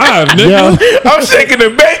survive, nigga. Yo. I'm shaking the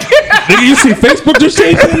bacon. Nigga, you see Facebook just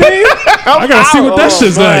changed their name? I gotta see what that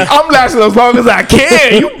shit's like. I'm lasting as long as I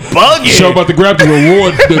can. You bugging. Show about to grab the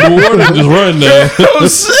reward and just run now. Oh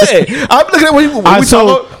shit! I'm looking at when we Alright,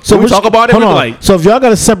 talk about it. hold We on. like, So if y'all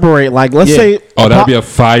gotta separate, like, let's Yeah. say, Oh, that'd be a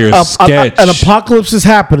fire sketch. an apocalypse is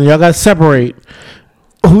happening. Y'all gotta separate.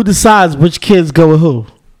 Who decides which kids go with who?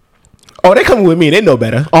 oh, they coming with me. They know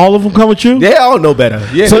better. All of them come with you. They all know better.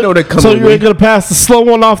 Yeah, they know they coming so with you me. ain't gonna pass the slow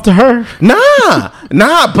one off to her? Nah.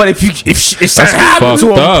 But if something happened to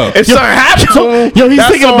fucked him, up. if something happened to him, Yo, he's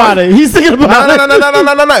that's thinking on- about it. He's thinking about it.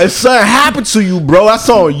 No. If something happened to you, bro, that's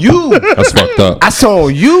on you. That's fucked up. That's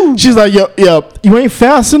on you. She's like, yo, you ain't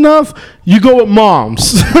fast enough. You go with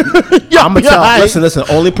moms. I'm gonna tell. Listen.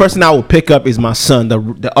 Only person I will pick up is my son.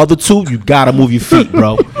 The other two, you gotta move your feet,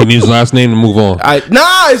 bro. He needs his last name to move on.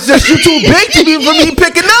 Nah, it's just you too big to be for me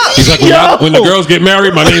picking up. He's like, when the girls get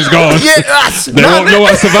married, my name's gone. They won't know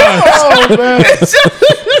I survived. Oh man.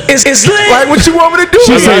 It's lit. Like what you want me to do?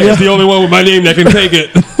 She said, said, the only one with my name that can take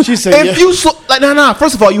it. She said, If you nah.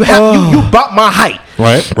 First of all, you have you about my height.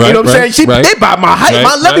 Right. You know what I'm saying? They about my height. Right,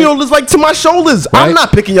 My 11-year-old is like to my shoulders. I'm Right.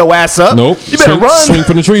 not picking your ass up. Nope. You better run. Swing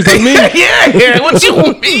from the trees like me. yeah. What you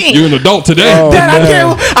mean? You're an adult today. Oh. Dad,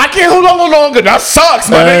 man. I can't hold on no longer. That sucks,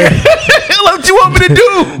 my nigga. What you want me to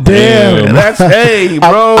do? damn. That's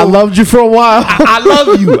bro. I loved you for a while. I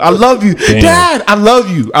love you. Damn. Dad, I love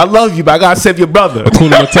you, but I gotta save your brother.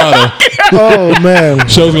 Hakuna Matata. Oh man.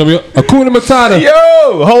 Show's gonna be Hakuna Matata.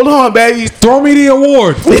 Yo, hold on, baby. Throw me the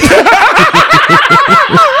award.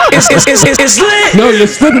 It's lit. No, you're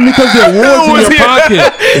slipping because the award's in your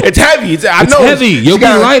pocket. It's heavy. I It's know. heavy. You'll be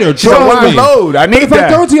lighter. She's a Trust me. load. I need If I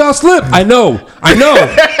throw that. it to you, I'll slip. I know.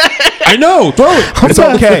 Throw it. It's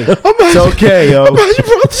okay. It's okay, yo.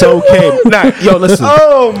 It's okay. Nah, yo, listen.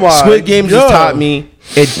 Oh my. Squid Game just God. taught me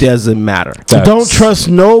it doesn't matter. Don't trust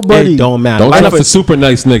nobody. It don't matter. Don't Like, trust the super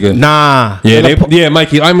nice nigga. Nah. Yeah,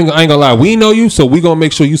 Mikey, I ain't gonna lie. We know you, so we gonna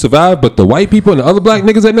make sure you survive. But the white people and the other black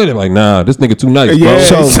niggas that know, they're like, nah, this nigga too nice, bro. Yeah,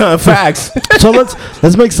 So- son, facts. So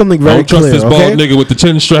let's make something very Don't trust clear. this bald Okay? nigga with the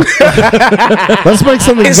chin strap. Let's make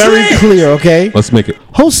something It's very lit. clear. Okay. Let's make it.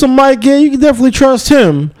 Wholesome Mike, yeah, you can definitely trust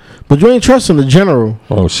him, but you ain't trusting the general.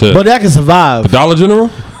 Oh shit. But that can survive. Dollar General.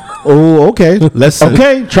 Oh, okay. Listen.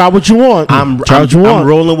 Okay, try what you want. Try what you want. I'm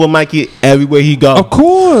rolling with Mikey everywhere he go. Of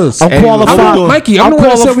course. I'm And qualified. I'm Mikey, I'm the one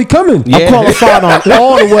that said we coming. Yeah. I'm qualified on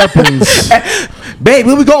all the weapons. Babe,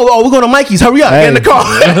 where we go? Oh, we're going to Mikey's. Hurry up. Get in the car.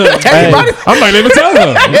 Everybody. I might even tell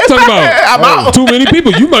her. You talking I'm about out. too many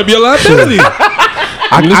people? You might be a liability.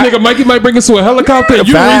 This nigga Mikey might bring us to a helicopter. And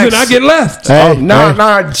you the Facts. reason I get left. Hey,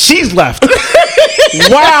 Nah, she's left.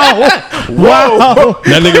 wow.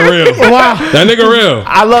 That nigga real. Wow. That nigga real.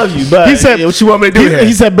 I love you, but He said, what you want me to do here?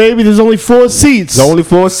 he said, baby, there's only 4 seats. There's only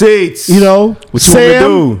 4 seats. You know, what you want me to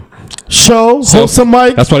do? Show, host some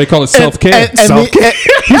mic. That's why they call it self-care. He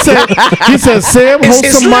said, Sam, host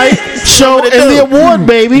it's some mic, lit. show, and the award,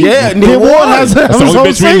 baby. Yeah, the award has That's the his only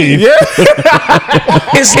own bitch we seat. need.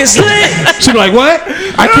 It's lit. She be like, what?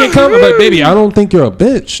 I can't come. I'm like, baby, I don't think you're a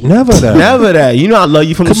bitch. Never that. Never that. You know I love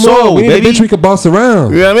you from Come the soul, on, we ain't a baby. bitch we could boss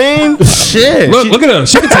around. You know what I mean? Shit. Look at her.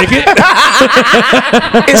 She can take it.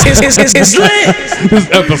 It's lit. This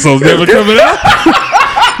episode's never coming out.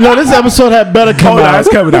 No, this episode had better come Oh, out. no, it's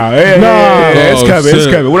coming out. Yeah, it's Oh, coming. It's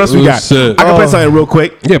shit. coming. What else we Oh, got? shit. I can play something real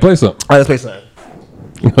quick. Yeah, play something. All right, let's play something.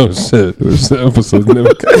 Oh shit! This episode's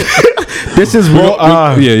never coming. This is Wolf.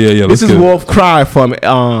 Yeah. This is Wolf Cry from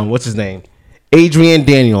what's his name? Adrian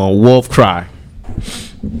Daniel on Wolf Cry.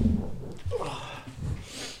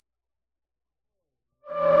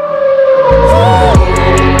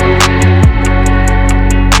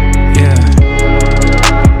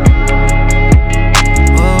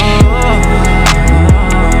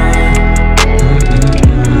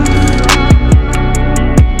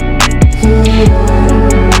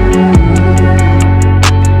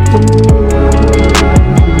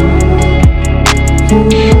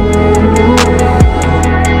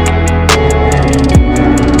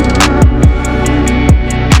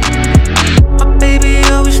 My baby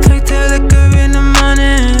always take the liquor in the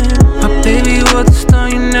morning. My baby was the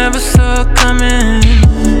storm you never saw coming.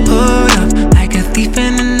 Pulled up like a thief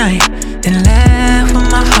in the night, then left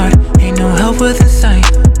with my heart. Ain't no help within sight.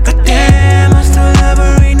 But damn, I still love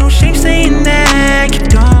her. Ain't no shame saying that. You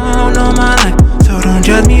don't know my life, so don't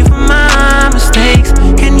judge me for my mistakes.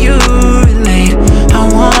 Can you relate? I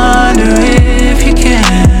wonder if you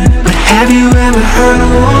can. But have you ever heard a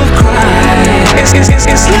wolf cry? It's Have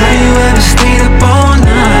lit. you ever stayed up all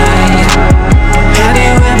night? Have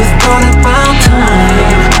you ever thought about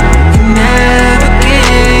time? You never get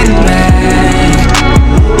it back.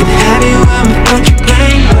 And have you ever felt you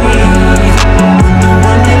can't breathe when the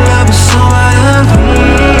one you love is so out of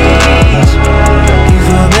reach? You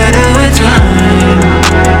feel better with time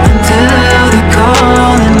until they're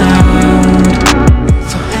calling out.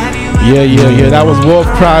 So have you Yeah. That was Wolf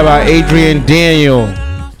Cry by Adrian Daniel.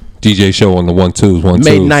 DJ show on the 1-2s. 1-2s.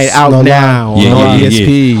 Midnight out No, now. Yeah, on yeah.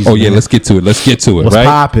 ESPs. Oh yeah, let's get to it. What's right?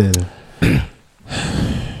 popping?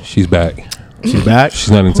 She's back. She back?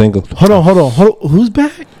 She's not entangled. Hold on. Who's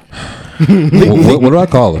back? What do I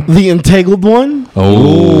call her? The entangled one?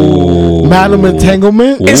 Oh, Madam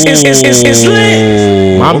Entanglement? It's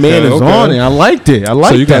lit. My man is on it. I liked it. I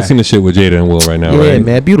liked So you guys that. seen the shit with Jada and Will right now, Yeah, right?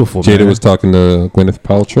 man. Beautiful, Jada man. was talking to Gwyneth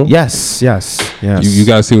Paltrow. Yes. You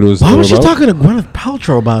guys see what it was Why was she about? talking to Gwyneth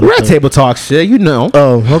Paltrow about We're it? at table talk shit. You know.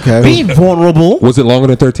 Oh, okay. Be vulnerable. Was it longer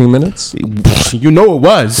than 13 minutes? You know it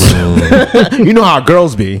was. You know how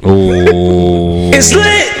girls be. Oh. It's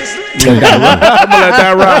lit. I'm gonna let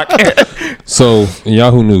that rock. So in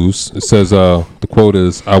Yahoo News, it says the quote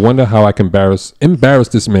is, "I wonder how I can embarrass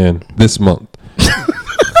this man this month."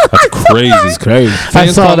 That's crazy. It's crazy. I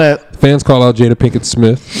saw that. Fans call out Jada Pinkett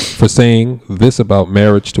Smith for saying this about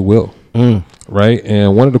marriage to Will. Right?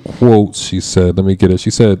 And one of the quotes she said, let me get it. She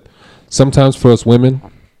said, "Sometimes for us women."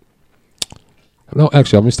 No,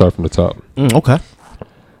 actually, let me start from the top. Okay.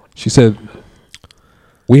 She said,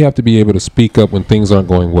 "We have to be able to speak up when things aren't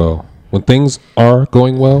going well. When things are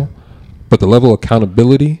going well, but the level of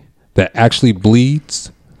accountability that actually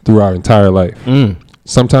bleeds through our entire life.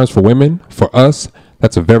 Sometimes for women, for us,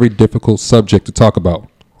 that's a very difficult subject to talk about.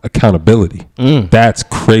 Accountability. That's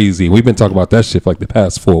crazy. We've been talking about that shit for like the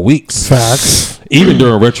past 4 weeks. Facts. Even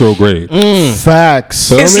during retrograde. Facts.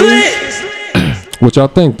 Feel It's me? lit. What y'all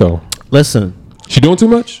think though? Listen. She doing too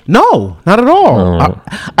much? No, not at all. Oh.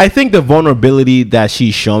 I think the vulnerability that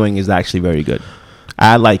she's showing is actually very good.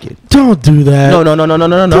 I like it. Don't do that. No. Don't do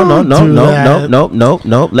that.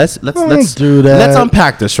 Let's do that. Let's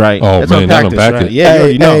unpack this, right? Oh, let's man, unpack don't this, unpack right? it. Yeah, you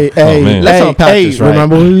already know. Oh, man. Let's unpack this, right?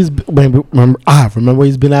 Remember where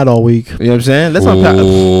he's been at all week. You know what I'm saying? Let's unpack. You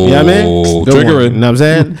know what I mean? Good Triggering. one. You know what I'm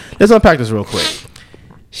saying? Let's unpack this real quick.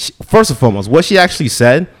 First and foremost, what she actually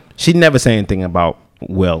said, she never said anything about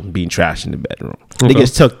Will being trashed in the bedroom. They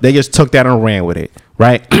just took that and ran with it,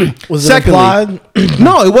 right? Was it implied?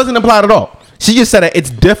 No, it wasn't implied at all. She just said that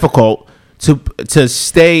it's difficult to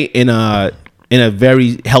stay in a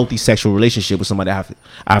very healthy sexual relationship with somebody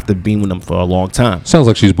after being with them for a long time. Sounds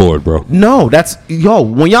like she's bored, bro. No, that's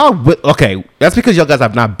when y'all okay. That's because y'all guys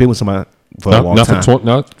have not been with somebody for a long time.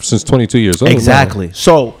 Not since 22 years old. Exactly.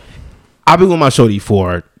 So I've been with my shorty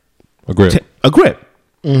for A grip. a grip.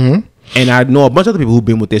 Mm-hmm. And I know a bunch of other people who've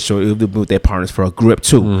been with their shorty, who've been with their partners for a grip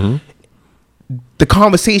too. Mm-hmm. The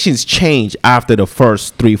conversations change after the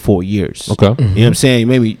first 3-4 years. Okay. You know what I'm saying?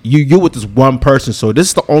 Maybe you're with this one person, so this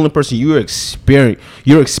is the only person you're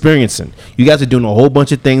experiencing. You guys are doing a whole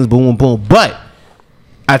bunch of things, boom, boom. But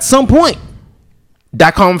at some point,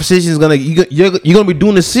 that conversation is you're gonna be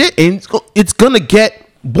doing this shit, and it's gonna get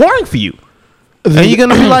boring for you. And you're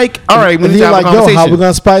gonna be like, all right, we And need to you're have like, a yo, conversation. how we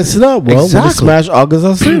gonna spice it up? Well, we're gonna Exactly. smash August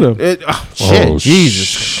Alsina. Shit, Oh, Jesus.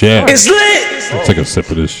 shit. It's lit. I'll take a sip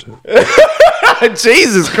of this shit.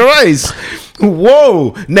 Jesus Christ.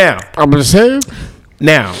 Whoa. Now, I'm just saying.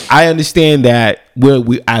 I understand that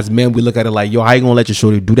we as men, we look at it like, yo, how you gonna let your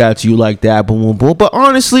shorty do that to you like that? Boom, boom, boom. But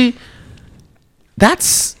honestly,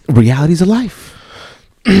 that's realities of life.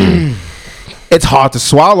 It's hard to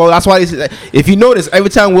swallow. That's why, if you notice, every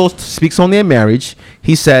time Will speaks on their marriage,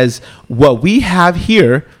 he says, what we have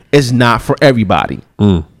here is not for everybody.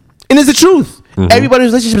 And it's the truth. Everybody's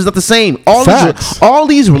relationship is not the same. All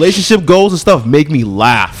these relationship goals and stuff make me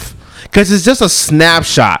laugh because it's just a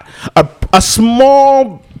snapshot, a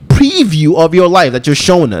small preview of your life that you're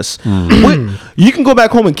showing us. You can go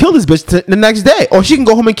back home and kill this bitch the next day, or she can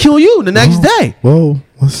go home and kill you the next day. Whoa,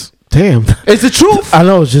 damn. It's the truth. I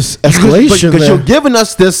know, it's just escalation. Because man. you're giving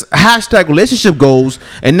us this hashtag relationship goals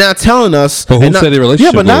and not telling us. But who and not- said the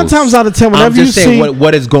relationship Yeah, but 9 goals? times out of 10, I'm whenever you just saying see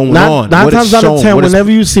what is going on. 9 what is times out of shown, 10, what is- whenever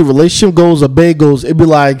you see relationship goals or bae goals, it'd be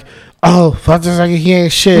like, oh, fuck this nigga, he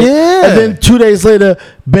ain't shit. Yeah. And then 2 days later,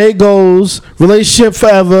 bae goals, relationship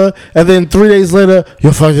forever, and then 3 days later,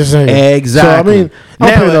 you'll fuck this nigga. Exactly. So I mean,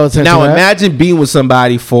 I don't pay no attention now to that. imagine being with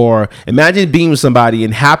somebody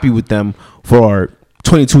and happy with them for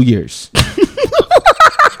 22 years.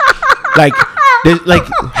 like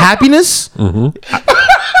happiness.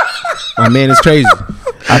 My man is crazy.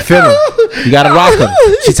 I feel him. You gotta rock him.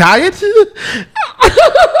 She tired?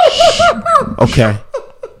 Okay,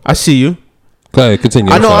 I see you. Go ahead,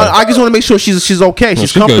 continue. I know. I'm sorry. I just want to make sure she's okay.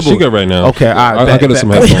 She's she good. comfortable. She good right now. Okay, all right. I'll get her some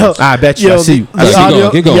headphones. I bet you. I see you. I the see you.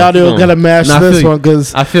 audio, Keep going. the audio Keep gotta match Nah, I feel this you. one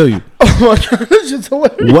because I feel you.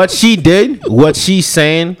 What she did, what she's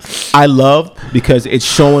saying, I love because it's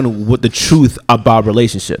showing what the truth about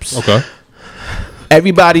relationships. Okay.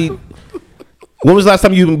 Everybody, when was the last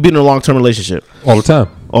time you've been in a long-term relationship? All the time.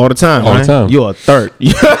 All the time. All the right? time. You're a third.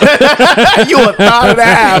 You're a third and a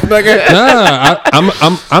half, nigga.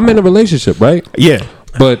 Nah, I'm in a relationship, right? Yeah.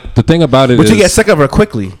 But the thing about it But is, you get sick of her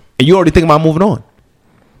quickly, and you already think about moving on.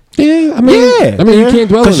 yeah, I mean, Yeah. you can't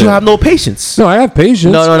dwell on Because you it. have no patience. No, I have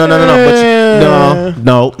patience. No. But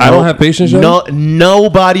no. I don't have patience, Joe? No,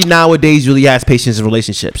 nobody nowadays really has patience in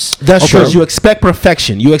relationships. That's true. Because you expect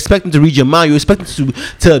perfection. You expect them to read your mind. You expect them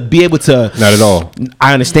to be able to. Not at all.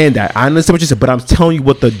 I understand that. I understand what you said, but I'm telling you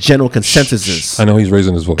what the general consensus is. I know he's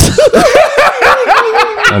raising his voice.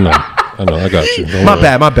 I know. I got you. Don't My worry.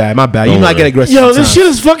 bad. You know I get aggressive. yo, this sometimes. shit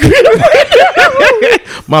is fucking.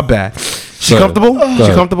 My bad. She Go ahead. comfortable? Go She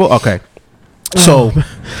ahead. comfortable? Okay. So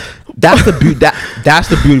that's the beauty. That's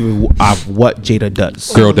the beauty of what Jada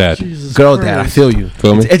does. Girl dad. Girl dad, I feel you.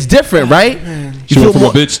 Feel me? It's different, right? She went from a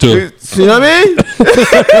bitch to. You know what I mean? You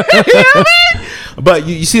know what I mean? But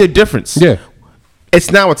you see the difference. Yeah.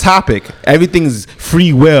 It's now a topic. Everything's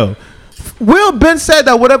free will. Will Ben said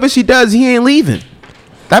that whatever she does, he ain't leaving.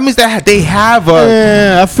 That means that they have a.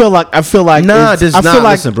 Yeah, I feel like. Nah, it's- this I feel not.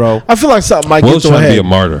 like, Listen, bro. I feel like something might Will's get to trying her to be a head.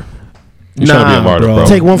 martyr. He's trying to be a martyr, bro.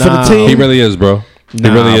 Take one for the team. He really is, bro. He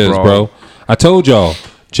Nah, really is, bro. bro. I told y'all,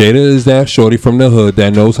 Jada is that shorty from the hood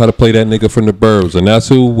that knows how to play that nigga from the burbs, and that's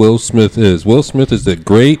who Will Smith is. Will Smith is the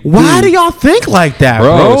great Why dude. do y'all think like that,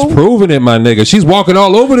 Bro, bro? it's proving it, my nigga. She's walking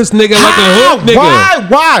all over this nigga like a How? hood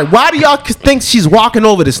nigga. Why do y'all think she's walking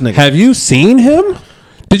over this nigga? Have you seen him?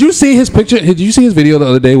 Did you see his picture? Did you see his video the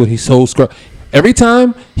other day when he's so scrub? Every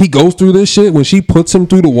time he goes through this shit, when she puts him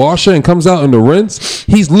through the washer and comes out in the rinse,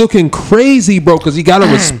 he's looking crazy, bro, because he got to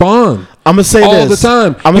respond. I'm gonna say all this. the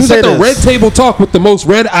time. I'm He gonna was say at the this. red table talk with the most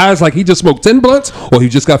red eyes, like he just smoked 10 blunts, or he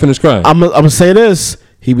just got finished crying. I'm gonna say this.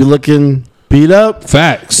 He be looking beat up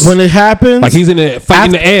Facts. when it happened. Like he's in the fight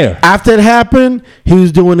in the air, After it happened, he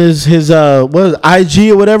was doing his what was it,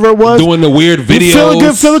 IG or whatever it was. doing the weird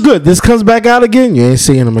videos. Feeling good. This comes back out again. You ain't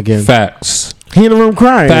seeing him again. Facts. He in the room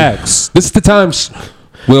crying. Facts. This is the time.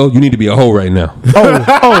 Will, you need to be a hoe right now.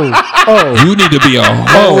 Oh, You need to be a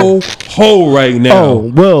hoe right now.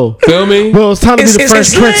 Will. Feel me? Will, it's time to be the It's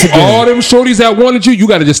Fresh Prince lit. again. All them shorties that wanted you, you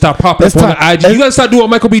got to just stop popping That's up on the time. IG. You got to start doing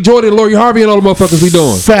Michael B. Jordan, Lori Harvey, and all the motherfuckers we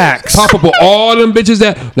doing. Facts. Pop up with all them bitches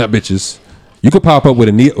that, not bitches. You could pop up with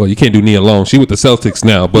a Nia. Well, you can't do Nia alone. She with the Celtics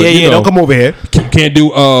now, but you know, don't come over here. can't do.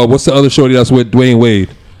 What's the other shorty that's with Dwayne Wade?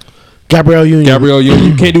 Gabrielle Union.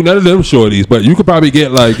 You can't do none of them shorties, but you could probably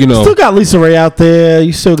get like, you know. Still got Lisa Ray out there.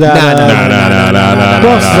 You still got Nah. who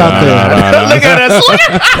else is out there? Look at us.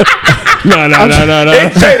 No.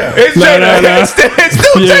 It's Jada. It's Jada. It's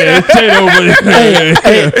still Yeah, Jada. Jada, but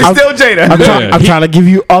It's still Jada. I'm trying to give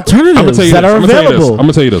you I'm gonna alternatives tell you that this. are I'm gonna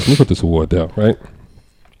available. tell you this. Let me put this award down, right?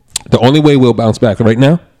 The only way we'll bounce back right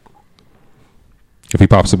now, if he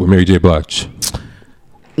pops up with Mary J. Blige.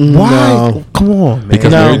 Why? No. Come on, man.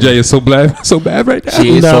 Because No. Mary J. is so bad right now.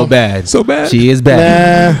 She is No. so bad. So bad. She is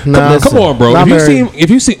bad. Nah, Come on, bro. Not If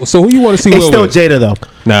you see, so who you want to see? It's Will still with? Jada though.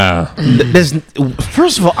 Nah. There's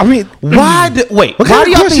First of all, I mean, why? Wait. What Why kind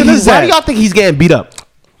do of y'all question think? is Why that? do y'all think he's getting beat up?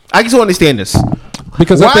 I just don't understand this.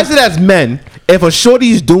 Because I Why think is it as men, if a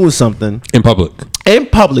shorty's doing something in public, in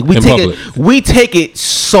public, we take it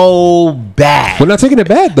so bad. we're not taking it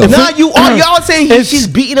bad though. Now y'all saying It's- she's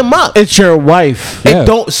beating him up. it's your wife. Yeah. It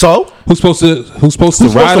don't so. Who's supposed to Who's ride supposed or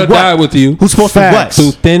to what? die with you? Who's supposed Facts. to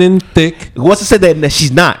Through what? thin and thick? What's to say that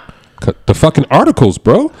she's not? The fucking articles,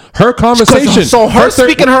 bro. Her conversation. So her thir-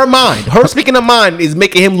 speaking her mind, is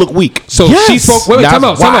making him look weak. So Yes. she spoke. Wait, That's time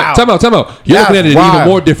out. You're That's looking at it even wild.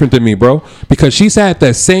 more different than me, bro. Because she sat at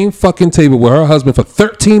that same fucking table with her husband for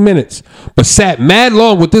 13 minutes, but sat mad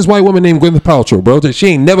long with this white woman named Gwyneth Paltrow, bro, that she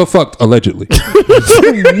ain't never fucked allegedly.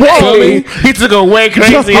 Whoa, he took a way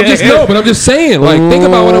crazy. I'm just saying. Like, think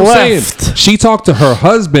about what I'm Left. saying. She talked to her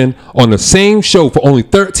husband on the same show for only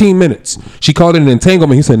 13 minutes. She called it an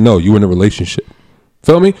entanglement. He said, "No, you were in a relationship."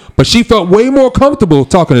 Feel me? But she felt way more comfortable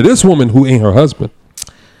talking to this woman who ain't her husband.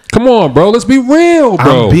 Come on, bro. Let's be real,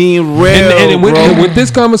 bro. I'm being real, And bro. with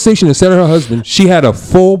this conversation, instead of her husband, she had a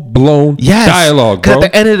full blown dialogue, bro. Because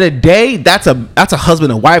at the end of the day, that's a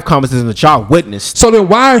husband and wife conversation that y'all witnessed. So then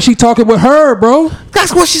why is she talking with her, bro?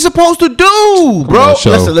 That's what she's supposed to do, bro. on, Sho.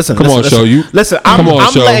 Listen. Come on, Sho. You- Listen. I'm Come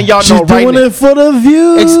on, Sho. letting y'all She's know right doing now. it for the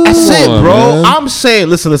views. That's it, on, bro. man. I'm saying,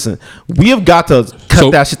 listen. We have got to cut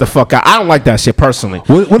So- that shit the fuck out. I don't like that shit personally.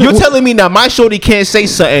 What- You're telling me now my shorty can't say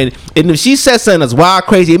something, and if she says something that's wild,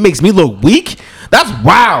 crazy, it makes me look weak. That's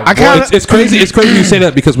wild. I Well, it's crazy. It's crazy you say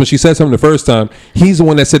that because when she said something the first time, he's the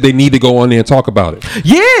one that said they need to go on there and talk about it.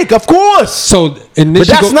 Yeah, of course. So and then But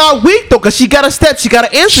that's not weak though, because she got to step. She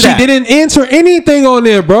got to answer She that. didn't answer anything on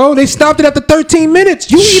there, bro. They stopped it after 13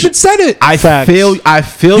 minutes. You even said it. I feel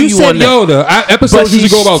you you said, on that. yo, the episodes But used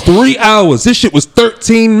to go about 3 hours. This shit was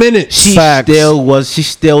 13 minutes. She Facts.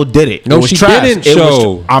 still did it. No, It was she trash. didn't, It was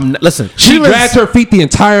Sho. listen. she dragged her feet the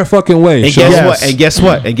entire fucking way. And Sho. guess Yes.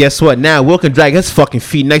 what? And guess what? Now Will can drag his fucking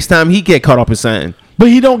feet next time he get caught up in something. But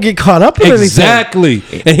he don't get caught up in anything. Exactly.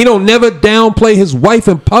 And he don't never downplay his wife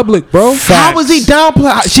in public, bro. How was he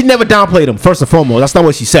downplay? She never downplayed him. First and foremost, that's not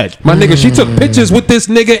what she said. My nigga, she took pictures with this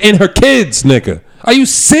nigga and her kids, nigga. Are you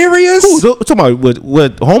serious? Who talking about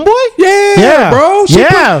with homeboy? Yeah, bro.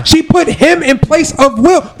 Yeah. She put him in place of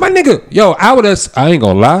Will. My nigga, yo, I ain't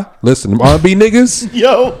gonna lie. Listen, them R&B niggas.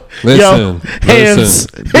 Yo, Listen, hands.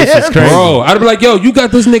 this is crazy. Bro, I'd be like, yo, you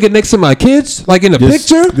got this nigga next to my kids, like in the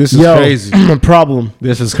picture, This is Yo, crazy. problem.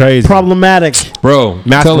 This is crazy. Problematic. bro.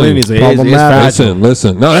 Masculinity is problematic. fragile.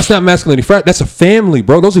 Listen. No, that's not masculinity. That's a family,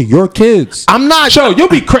 bro. Those are your kids. I'm not. Show you'll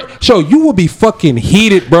be Show you will be fucking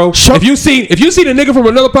heated, bro. If you see the nigga from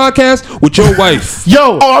another podcast with your wife,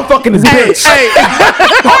 Yo. Oh, I'm fucking his bitch.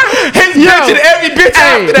 His bitch and every bitch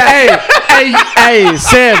after that. Hey,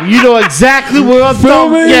 Sam, you know exactly where I'm Feel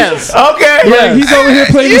from. me? Yes. Okay. like, he's over here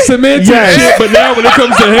playing the cement Yes. and shit, but now when it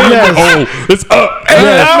comes to him, Yes. oh, it's up.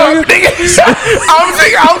 I'm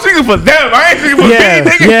singing for them. I ain't singing for me,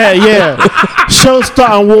 nigga. Yeah. Show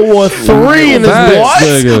starting World War III in his Facts, boy. What?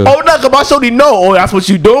 nigga. Oh, no, come on, so they know. Oh, that's what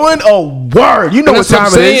you doing? Oh, word. You know what That's what time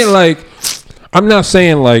I'm it saying. is. Like, I'm not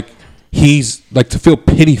saying like he's like to feel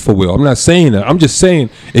pity for Will. I'm not saying that. I'm just saying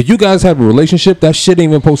if you guys have a relationship, that shit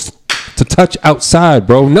ain't even supposed to touch outside,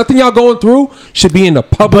 bro. Nothing y'all going through should be in the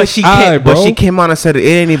public But she eye, came, bro. but she came on and said it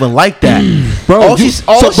ain't even like that, Bro, All you- she,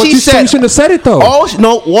 all so- but she you said, shouldn't have said it though. All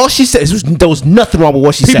she said there was nothing wrong with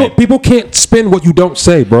what she said. People can't spin what you don't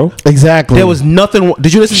say, bro. Exactly. There was nothing.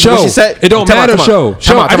 Did you listen to Show what she said? it don't Come on, matter. come on. Show.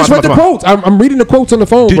 Come on, I just come read on, the come on. quotes. I'm reading the quotes on the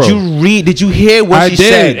phone, Did bro. you read? Did you hear what I she did.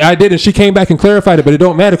 said? I did, and she came back and clarified it, but it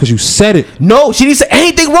don't matter because you said it. No, she didn't say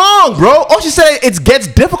anything wrong, bro. All she said it gets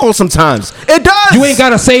difficult sometimes. It does. You ain't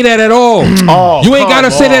gotta say that at all. Oh, you ain't come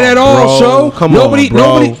gotta say that at all, bro. Show. Come nobody, on,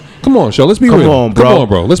 bro. nobody. Come on, Show. Let's be Come real. on, bro. Come on,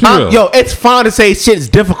 bro. Let's be real. Yo, it's fine to say shit is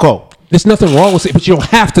difficult. There's nothing wrong with it, but you don't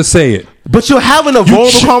have to say it. But you're having a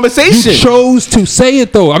vulnerable conversation. You chose to say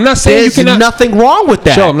it though. I'm not saying There's you cannot. nothing wrong with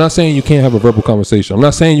that. Joe, I'm not saying you can't have a verbal conversation. I'm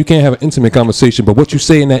not saying you can't have an intimate conversation. But what you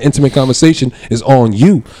say in that intimate conversation is on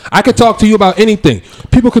you. I could talk to you about anything.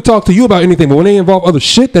 People could talk to you about anything, but when they involve other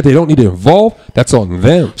shit that they don't need to involve, that's on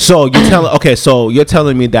them. So you're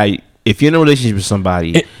telling me that if you're in a relationship with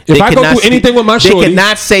somebody, If I go through anything with my they shorty-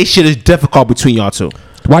 cannot say shit is difficult between y'all two.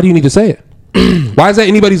 Why do you need to say it? Why is that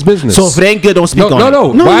anybody's business? So if it ain't good, don't speak on it. No.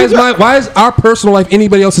 Why is our personal life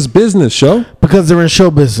anybody else's business, Show? Because they're in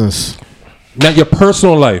show business. Not your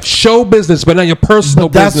personal life. Show business, but not your personal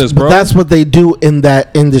business, bro. But that's what they do in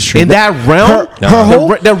that industry. In that realm, her whole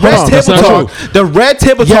the red hold on, that's table not talk. true. The red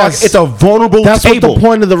table Yes. talk. It's a vulnerable That's what table. the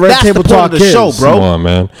point of the red That's table the point talk of the show, is. bro. Come on,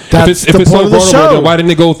 man. That's if the it's so point of the vulnerable, show. then why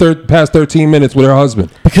didn't it go past 13 minutes with her husband?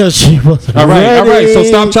 because she was All right. So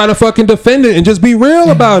stop trying to fucking defend it and just be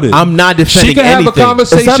real about it. I'm not defending She can have anything. a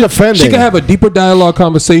conversation. It's not defending. She can have a deeper dialogue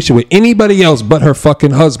conversation with anybody else but her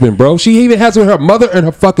fucking husband, bro. She even has it with her mother and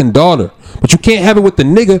her fucking daughter. But you can't have it with the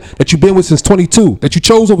nigga that you've been with since 22, that you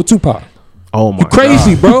chose over Tupac. Oh my You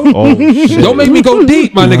crazy, God. bro. Oh, shit. Don't make me go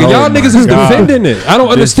deep, my nigga. Y'all niggas is defending it. I don't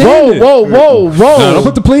understand it. Whoa. Nah, don't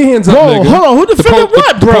put the plea hands up, Whoa, nigga. hold on. Who defended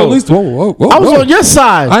what, the bro? police- whoa. I was on your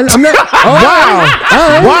side. I'm not. All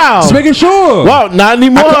right. Wow. Just making sure. Wow, not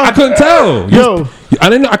anymore. I couldn't tell. Yo.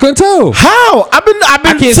 I couldn't tell. How? I've been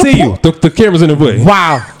I can't see you. The camera's in the way.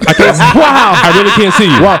 Wow. I can't. Wow. I really can't see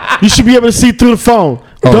you. Wow. You should be able to see through the phone.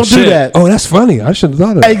 Oh, Don't shit. do that. Oh, that's funny. I should have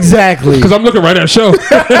thought of that. Exactly. Because I'm looking right at the show.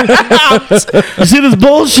 You see this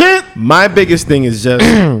bullshit? My biggest thing is just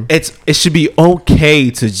it should be okay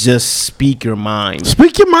to just speak your mind.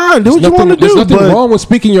 Speak your mind. Do what you want to There's do. nothing but wrong with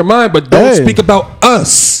speaking your mind, but don't Hey. speak about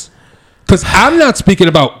us. Because I'm not speaking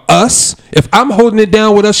about us. If I'm holding it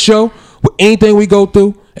down with us, Show, with anything we go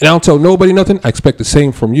through, and I don't tell nobody nothing, I expect the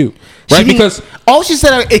same from you. Right? Because, all she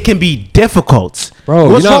said it can be difficult. bro,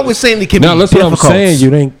 What's you're not- wrong with saying it can now, be listen difficult? what I'm saying.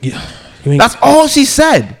 You ain't. That's all she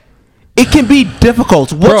said. It can be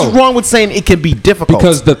difficult. What's Bro. wrong with saying it can be difficult?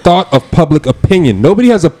 Because the thought of public opinion. Nobody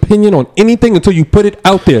has opinion on anything until you put it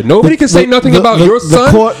out there. Nobody can say nothing about your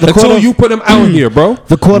son until you put him out here, bro.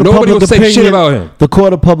 the court of Nobody public will say opinion, shit about him. The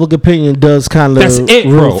court of public opinion does kind of That's it,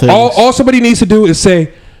 bro. All somebody needs to do is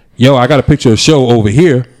say, yo, I got a picture of Show over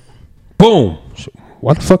here. Boom.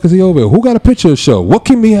 What the fuck is he over here? Who got a picture of Show? What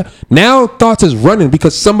can be... Now thoughts is running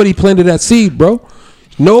because somebody planted that seed, bro.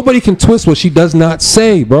 Nobody can twist what she does not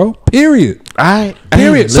say, bro. Period. Period.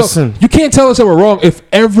 Hey, So listen. you can't tell us that we're wrong if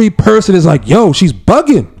every person is like, yo, she's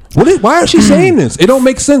bugging. Why is she saying this? It don't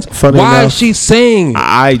make sense. Funny Why enough. is she saying?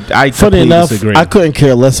 I Funny completely enough, disagree. I couldn't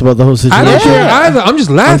care less about the whole situation. I don't care either. I'm just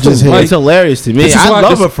laughing. just here. Like, it's hilarious to me. this is I why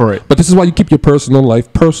love this- her for it. But this is why you keep your personal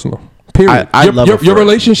life personal. Period. I love her for your it.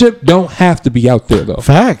 relationship don't have to be out there though.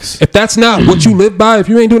 Facts. If that's not what you live by, if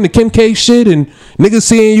you ain't doing the Kim K shit and niggas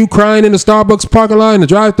seeing you crying in the Starbucks parking lot in the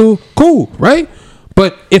drive-thru, cool, right?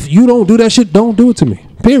 But if you don't do that shit, don't do it to me.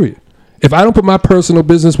 Period. If I don't put my personal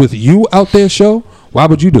business with you out there, Show, why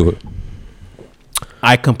would you do it?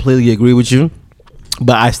 I completely agree with you,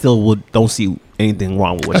 but I still don't see anything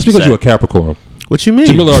wrong with what That's you because said. you're a Capricorn. What you mean?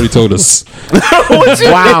 Jamila already told us. What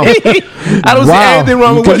you Wow. mean? I don't see Wow. anything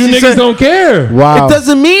wrong with what Because you she niggas said. don't care. Wow. It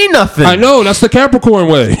doesn't mean nothing. I know, that's the Capricorn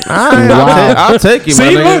way. I'll take you, See, my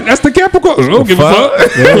look, nigga. that's the Capricorn. I don't give a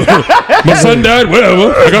fuck. My son died,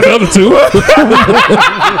 whatever. I got the other two.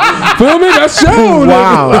 Feel me? That's Show.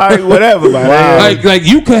 Wow. All right, whatever, man. Like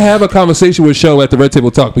you could have a conversation with Show at the Red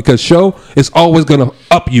Table Talk because Show is always gonna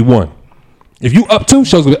up you one. If you up two,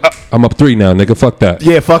 Show's gonna be up. I'm up three now, nigga. Fuck that.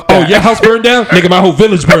 Yeah, fuck Oh, that. your house burned down, nigga. My whole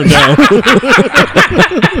village burned down.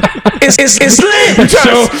 It's lit.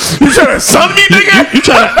 Show, You trying to sum me, nigga? you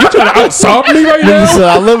trying to outsob me right Nigga now? said,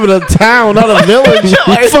 I live in a town, not a village.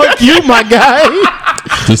 Fuck you, my guy.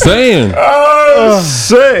 Just saying. Oh,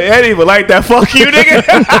 shit. I didn't even like that. Fuck you, nigga.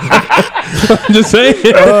 Just saying.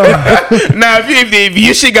 Nah, if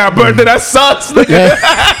your shit got burned, then that sucks, nigga. Yeah.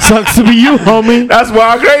 Sucks to be you, homie. That's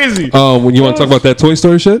wild crazy. When you want to talk about that Toy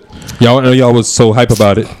Story shit, y'all know y'all was so hype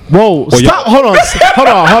about it. Whoa, stop. Hold on.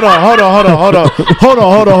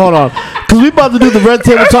 Because we about to do the Red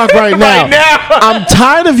Table Talk right now. I'm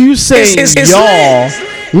tired of you saying It's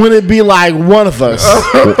y'all when it be like one of us.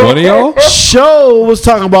 One of y'all? Show was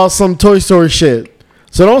talking about some Toy Story shit.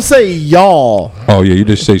 So don't say y'all. Oh yeah, you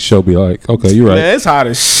just say Show be like, okay, you're right. Man, it's hot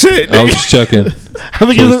as shit, I was nigga. just checking. I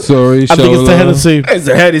think Toy it's Story, I think it's the Show Hennessy. It's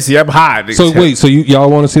a Hennessy. I'm hot. nigga. So wait, so y'all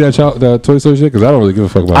want to see that Toy Story shit? Because I don't really give a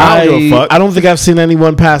fuck about it. I don't give a fuck. I don't think I've seen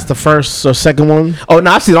anyone past the first or second one. Oh,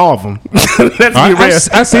 no, I've seen all of them. Let's be I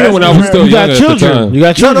real. seen it when I was still You young got at the children. time. You got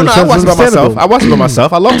No, children. I so watched it's it by myself. understandable. I watched it by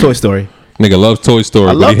myself. I love Toy Story. Nigga loves Toy Story,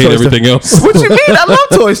 I but love he hate Toy Story. everything else. What you mean? I love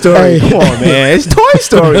Toy Story. Hey. Come on, man. It's Toy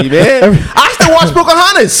Story, man. I still watch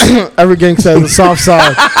Pocahontas. Every gangster has a soft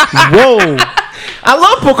side. Whoa. I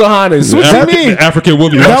love Pocahontas. What you mean? The African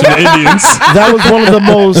woman watching the Indians. That was one of the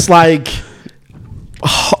most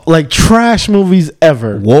like trash movies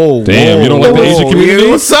ever. Whoa. Damn, you don't like the Asian community?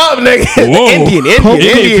 What's up, nigga? Whoa. Indian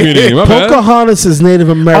community. My bad. Pocahontas is Native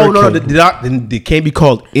American. Oh, no, they can't be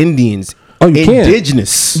called Indians. Oh, you can't.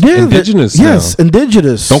 Indigenous. Yeah, Indigenous Yes, now.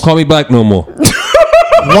 indigenous. Don't call me black no more.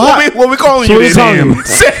 What we calling So you? what you calling then? me?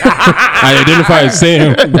 I identify as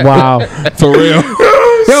Sam. Wow. For real.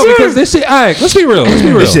 Yo, because this shit, alright, let's be real.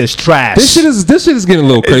 This shit's trash. This shit is getting a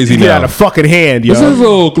little crazy Get now. out of fucking hand, yo. This is a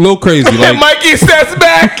little crazy. Like, Mikey steps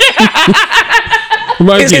back.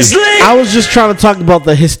 Mikey, It's lit. I was just trying to talk about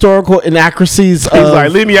the historical inaccuracies He's of,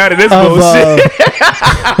 like, leave me out of this of, bullshit.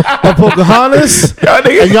 of Pocahontas, Y'all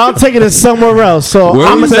niggas- and y'all taking it somewhere else. So Where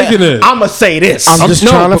I'm we taking it? I'm gonna say this. I'm just no,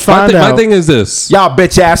 trying to but find my out. thing is this. Y'all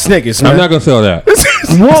bitch ass niggas, man. I'm not gonna sell that.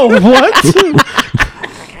 Whoa, what?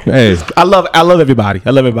 Hey, I love everybody. I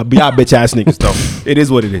love everybody. But y'all bitch ass niggas though. It is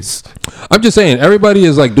what it is. I'm just saying, everybody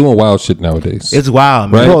is like doing wild shit nowadays. It's wild,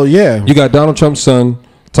 man. right? Well, yeah. You got Donald Trump's son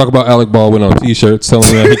talk about Alec Baldwin on T-shirts,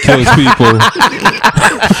 telling that he kills people.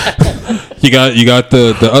 you got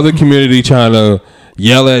the other community trying to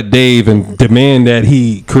yell at Dave and demand that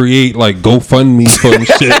he create like GoFundMe for and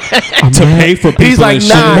shit to pay for people. He's like, and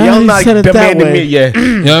nah, shit. Why y'all he not said it that demanding way? me. Yeah.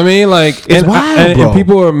 You know what I mean? Like, It's wild, bro. and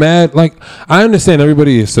people are mad. Like, I understand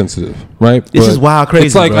everybody is sensitive, right? This But is wild crazy,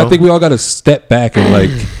 It's like, bro. I think we all got to step back and like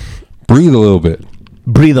breathe a little bit.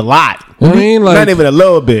 Breathe a lot. You know what I mean? Like, Not even a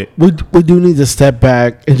little bit. We do need to step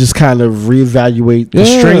back and just kind of reevaluate the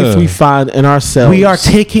Yeah. strength we find in ourselves. We are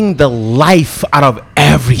taking the life out of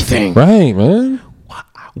everything. right, man.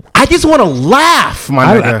 I just want to laugh, my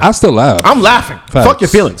nigga. I still laugh. I'm laughing. Facts. Fuck your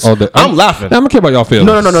feelings. All day. I'm laughing. I don't care about y'all feelings.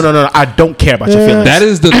 No. I don't care about your feelings. That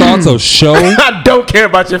is the thoughts of show I don't care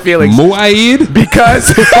about your feelings. Muaid.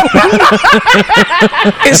 Because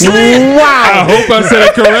It's lit. I hope I said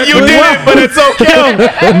it correctly. you did it, but it's okay.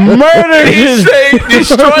 murder He his straight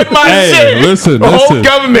destroyed my Hey, shit. listen, the whole listen.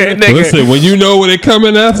 government, nigga. Listen, when you know when they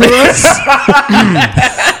coming after us,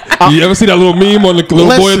 you ever see that little meme on the little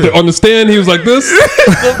boy Listen. on the stand? He was like this.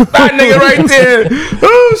 That nigga right there.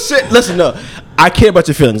 Oh shit! Listen, no, I care about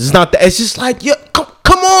your feelings. It's not that. It's just like you.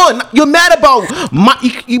 Come on, you're mad about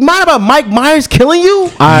you mad about Mike Myers killing you?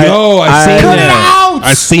 Yo, I seen Cut it that. out.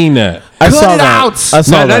 I seen that. I Cut saw it that. out. I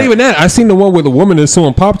saw Not that. even that. I seen the one where the woman is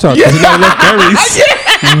suing Pop Tarts because he got enough berries.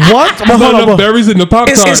 What? But Not hold on, enough berries in the Pop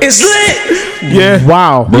It's Tart. lit. Yeah.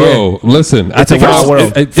 wow. Bro, listen. I It's a think wild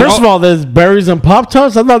world. First of all, there's berries and Pop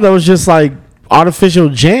Tarts. I thought that was just like artificial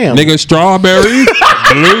jam. nigga, strawberry,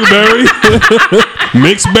 blueberry,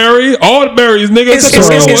 mixed berry, all the berries, nigga. It's That's a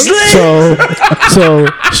real lit. one. So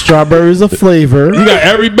strawberries a flavor. You got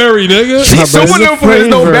every berry, nigga. He's suing them for his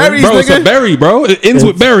no flavor. berries, Bro, it's a nigga. berry, bro. It ends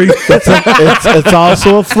with berry. It's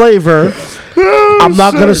also a flavor. I'm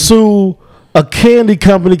not gonna sue a candy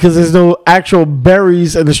company because there's no actual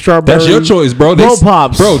berries in the strawberry. That's your choice, bro. Roll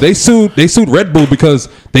Pops. Bro, they sued Red Bull because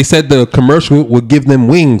they said the commercial would give them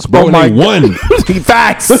wings, bro. Oh And my they won.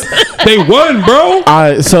 Facts. They won, bro.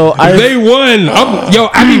 So They won.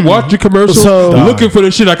 I be watching commercials, So- looking for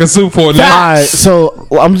the shit I can sue for now. so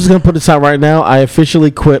I'm just gonna put this out right now. I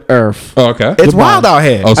officially quit Earth. Oh, okay. It's wild out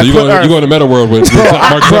here. Oh, so you going to Meta World with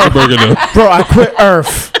Mark Zuckerberg in there? Bro, I quit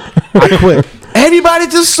Earth. I quit. Everybody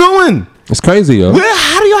just suing. It's crazy, yo.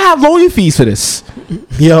 How do y'all have lawyer fees for this?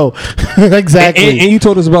 Yo, exactly. And you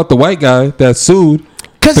told us about the white guy that sued.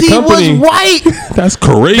 Because The he company- was white. That's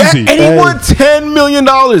crazy. And he won $10 million.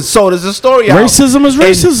 So there's a story out. Racism is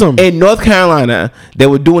racism. In North Carolina, they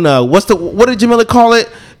were doing what did Jamila call it?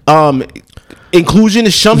 Inclusion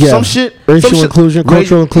is some shit. Racial Some shit. inclusion,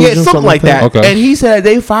 cultural inclusion, Yeah, something like that. Okay. And he said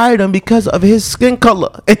they fired him because of his skin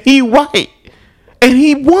color. And he white. And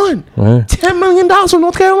he won Right. $10 million from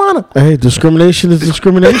North Carolina. Hey, discrimination is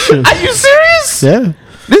discrimination. Are you serious? Yeah.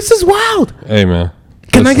 This is wild. Hey, man.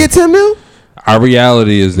 Can I Listen, get 10 mil? our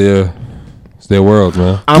reality is their world,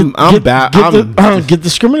 man. I'm bad. Get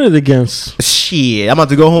discriminated against. Shit. I'm about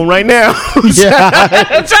to go home right now. Yeah.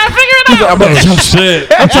 Trying to figure it out. Shit.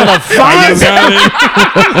 I'm trying to find it.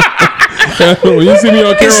 When you see me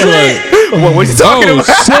on It's camera, lit. like, What you talking oh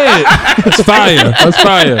about? shit, that's fire. That's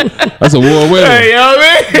fire. That's a war winner. Hey, you know what I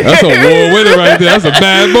mean? That's a war winner right there. That's a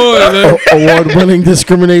bad boy. Man. Award-winning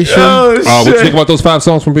discrimination. Oh, What you shit. think about those 5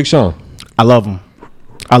 songs from Big Sean? I love him.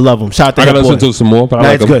 Shout out to I gotta that boy. listen to some more, but Nah, I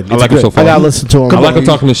like it's him. good. I It's like him good. so far. I gotta listen to him. I like him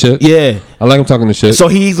talking the shit. Yeah. I like him talking the shit. So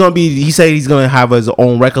he said he's gonna have his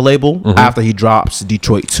own record label after he drops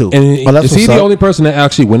Detroit 2. and Oh, that's is he what's the up. only person that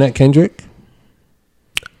actually went at Kendrick?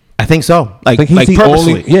 I think so. I think he's the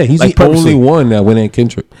purposely. only. Yeah, he's Like, the purposely. only one that went at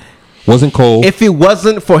Kendrick. Wasn't Cole. If it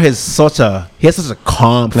wasn't for he has such a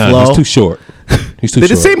calm flow. He's too short. He's too They're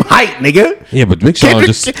the short. same height, nigga. Yeah, but Big Sean Kendrick-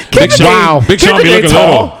 just Big Kendrick Sean. ain't- Big Sean be Kendrick looking ain't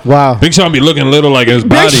little. tall. Wow. Big Sean be looking little like his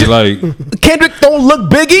body. Sean- Like Kendrick don't look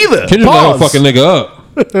big either. Kendrick Pause. gonna fucking nigga up.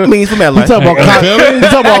 I mean, he's from LA. You talking about cock? feel me? You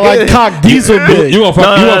talking about like cock diesel big? You gonna find,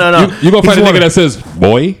 No, you no, gonna, no, no. You gonna find a He's nigga one- that says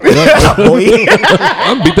boy. Boy.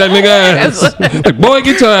 I'm beat that nigga ass. Like boy,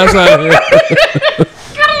 get your ass out of here.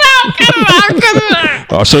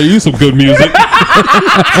 I'll show you some good music.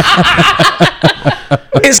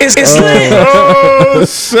 It's lit. Oh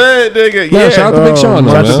shit, nigga. Yeah, Yeah. shout out to Big Sean,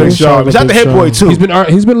 though, shout out to man. Big Sean. Shout out to Hit Boy too.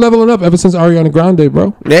 He's been leveling up ever since Ariana Grande,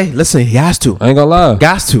 bro. Hey, listen, he has to. I ain't gonna lie.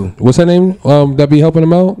 Got to. What's her name? That be helping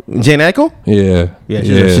him out? Jane Echo? Yeah, Yeah,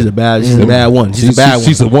 she's a bad one. She's a bad one.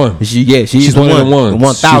 She's the one. She's one of them ones. The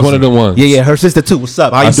 1,000. She's one of them ones. Yeah, her sister too. What's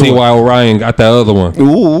up? How you I doing? see why Orion got that other one.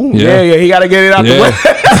 Ooh, Yeah. yeah, he gotta get it out the way.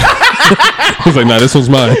 Yeah. He's like, nah, this one's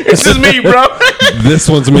mine. This is me, bro. This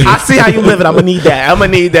one's me. I see how you living. I'm gonna need that.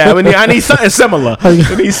 I need something similar. I need How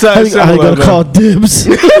something you, how you similar. gonna call dibs?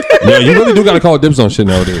 Yeah, you really do gotta call dibs on shit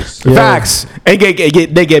nowadays. Facts. And they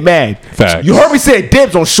get mad. Facts. You heard me say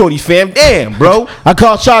dibs on Shorty, fam. Damn, bro. I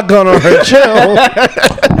called shotgun on her. Chill.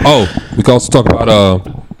 Oh, we can also talk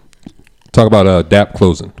about DAP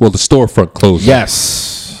closing. Well, the storefront closing. Yes.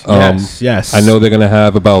 Yes. I know they're gonna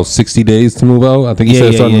have about 60 days to move out. I think he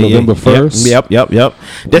said starting November 1st. Yep.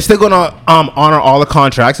 They're still gonna honor all the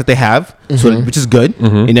contracts that they have, so which is good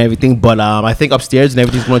and everything. But I think upstairs and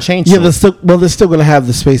everything's gonna change. Yeah, soon. they're still gonna have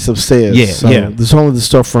the space upstairs. Yeah, so yeah. There's only the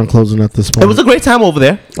storefront closing at this point. It was a great time over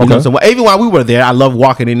there. You know, so even while we were there, I love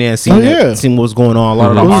walking in there and seeing, seeing what was going on. A lot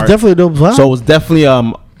of the It was art. definitely a dope vibe. So it was definitely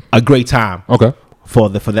a great time. Okay. For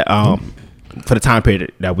the time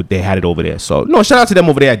period that they had it over there. So no, shout out to them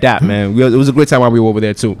over there at DAP, man. It was a great time while we were over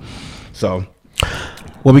there too. So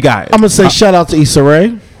what we got? I'm gonna say shout out to Issa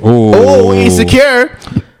Rae. Oh, Insecure.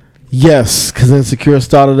 Yes, because Insecure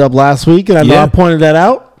started up last week, and I know Yeah. I pointed that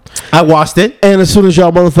out. I watched it. And as soon as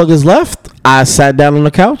y'all motherfuckers left, I sat down on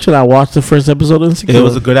the couch and I watched the first episode of Insecure. It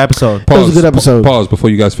was a good episode. It was a good episode. Pause before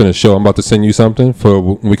you guys finish the show. I'm about to send you something for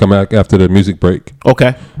when we come back after the music break.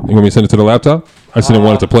 Okay. You want me to send it to the laptop? I just didn't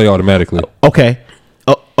want it to play automatically. Okay.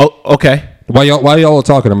 Okay. While y'all are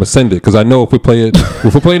talking, I'm gonna send it because I know if we're playing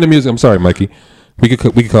the music. I'm sorry, Mikey. We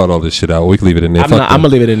could cut all this shit out. We could leave it in there. I'm gonna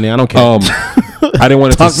leave it in there. I don't care. I didn't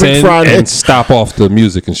want it to Toxic send Friday. and stop off the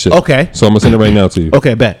music and shit. Okay. So I'm gonna send it right now to you.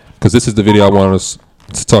 Okay, bet. Because this is the video I want us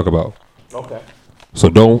to talk about. Okay. So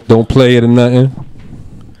don't play it or nothing.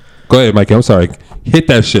 Go ahead, Mikey. I'm sorry. Hit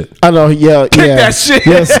that shit. I know, yeah. that shit.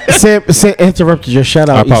 Yes, Sam interrupted your shout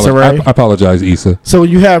out, Issa Rae. I apologize, Issa. So when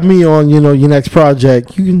you have me on, your next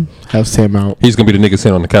project, you can have Sam out. He's gonna be the nigga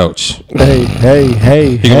sitting on the couch. Hey.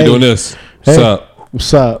 He gonna be doing this. What's Hey. up?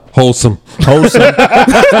 What's up? Wholesome. Wholesome.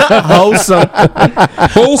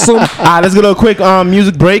 Wholesome. All right, let's go to a quick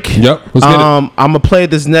music break. Yep, let's get it. I'm gonna play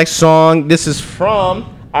this next song. This is from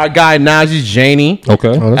our guy Najee Janie. Okay.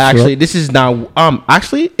 Oh, that's Actually, right. this is now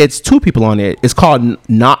actually it's two people on it. It's called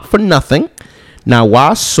Not For Nothing.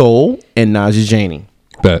 Nawaz Soul and Najee Janie.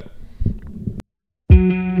 Bet.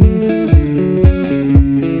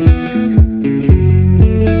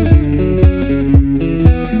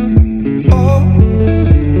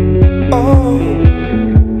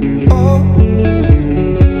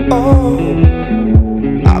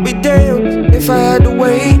 I'll be damned if I had to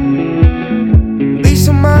wait. At least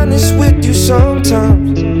I'm honest with you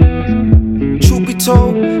sometimes. Truth be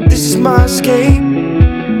told, this is my escape.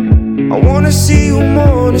 I wanna see you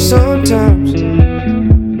more than sometimes.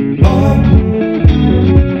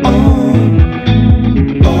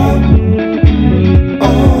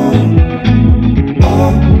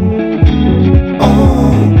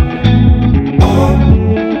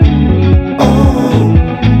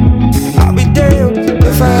 I'll be damned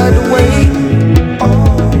if I had to wait.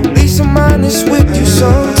 At least I'm honest with you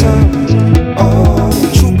sometimes.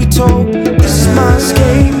 Truth be told, this is my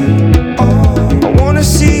escape. I wanna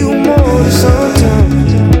see you more than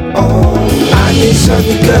sometimes. I need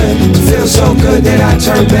something good to feel so good that I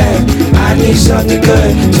turn back. I need something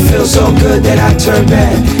good to feel so good that I turn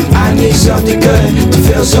back. I need something good to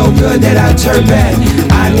feel so good that I turn back.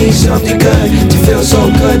 I need something good to feel so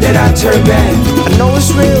good that I turn back. I know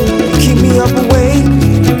it's real, keep me up awake.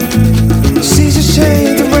 Seasons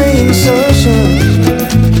change, the rain and sunshine.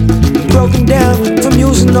 Broken down from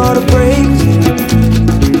using all the brakes.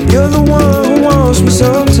 You're the one who wants me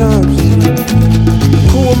sometimes.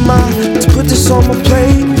 Who am I to put this on my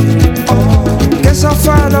plate? Guess I'll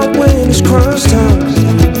find out when it's crunch time.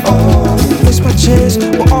 Miss my chance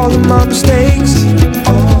with all of my mistakes.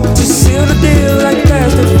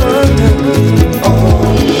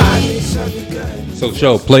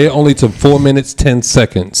 Show, play it only to 4 minutes, 10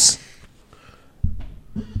 seconds.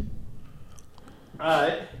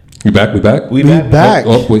 Alright. We back? We back.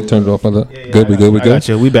 Oh, wait, turn it off. We good? We good? I got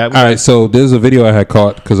you. We back. All right, so there's a video I had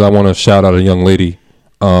caught because I want to shout out a young lady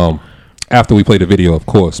after we play the video, of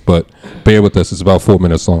course, but bear with us. It's about 4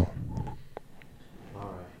 minutes long.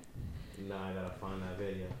 Now I gotta find that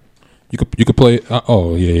video. You could play it.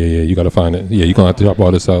 Oh, yeah. You got to find it. Yeah, you're going to have to drop all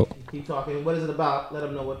this out. Keep talking. What is it about? Let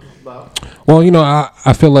them know what it's about. Well,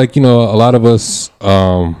 I feel like, a lot of us,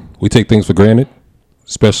 we take things for granted,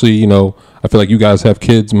 especially, I feel like you guys have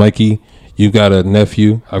kids. Mikey, you got a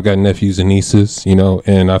nephew. I've got nephews and nieces,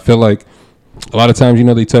 and I feel like a lot of times,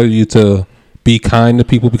 they tell you to be kind to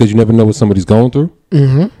people because you never know what somebody's going through.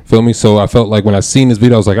 Mm-hmm. Feel me? So I felt like when I seen this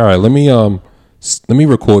video, I was like, all right, let me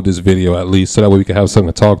record this video at least so that way we can have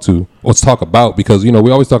something to talk about because,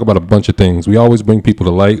 we always talk about a bunch of things. We always bring people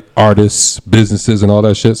to light, artists, businesses, and all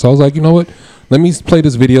that shit. So I was like, you know what? Let me play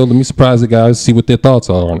this video. Let me surprise the guys, see what their thoughts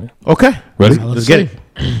are on it. Okay. Ready? Let's get it.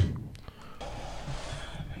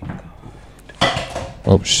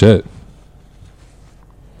 Oh, shit.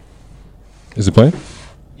 Is it playing?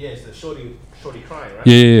 Yeah, it's the shorty crying, right?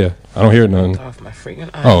 Yeah. I don't hear none. Off my freaking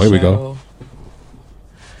eyeshadow. Oh, here we go.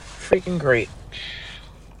 Freaking great.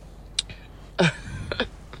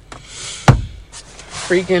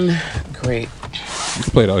 Freaking great. You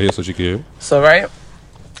can play it out here so she can hear. So, right?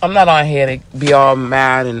 I'm not on here to be all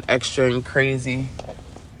mad and extra and crazy.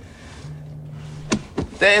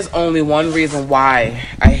 There's only one reason why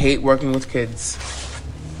I hate working with kids.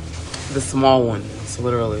 The small ones,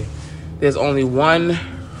 literally. There's only one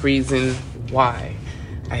reason why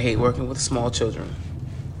I hate working with small children.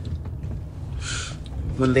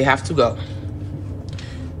 When they have to go.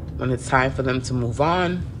 When it's time for them to move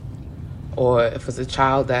on. Or if it's a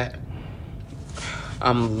child that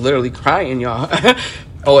I'm literally crying, y'all.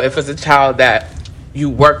 Or if it's a child that you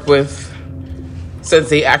work with since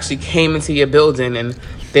they actually came into your building and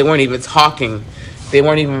they weren't even talking. They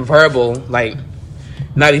weren't even verbal, like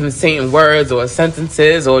not even saying words or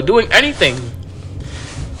sentences or doing anything.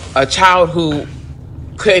 A child who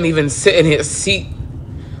couldn't even sit in his seat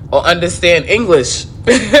or understand English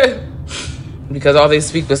because all they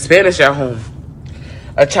speak was Spanish at home.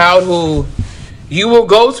 A child who you will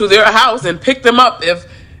go to their house and pick them up if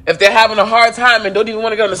they're having a hard time and don't even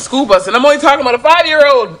want to get on the school bus. And I'm only talking about a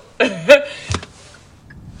 5-year-old.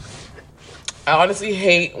 I honestly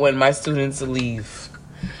hate when my students leave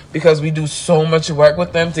because we do so much work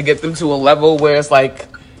with them to get them to a level where it's like,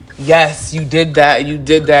 yes, you did that,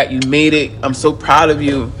 you made it. I'm so proud of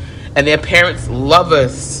you. And their parents love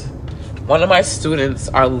us. One of my students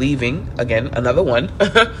are leaving, again, another one.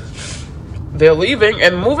 They're leaving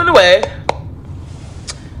and moving away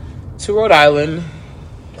to Rhode Island.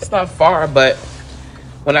 It's not far, but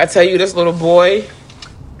when I tell you this little boy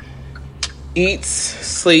eats,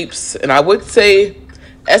 sleeps, and I would say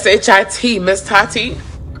S-H-I-T, Miss Tati.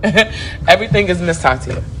 Everything is Miss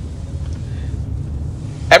Tati.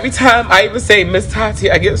 Every time I even say Miss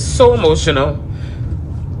Tati, I get so emotional.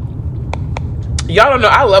 Y'all don't know,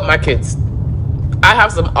 I love my kids. I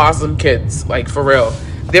have some awesome kids, like for real.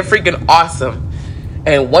 They're freaking awesome.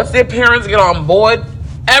 And once their parents get on board,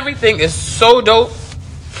 everything is so dope.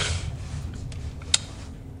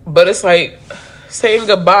 But it's like saying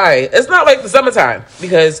goodbye. It's not like the summertime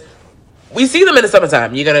because we see them in the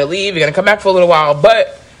summertime. You're going to leave, you're going to come back for a little while,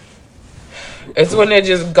 but it's when they're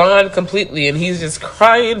just gone completely and he's just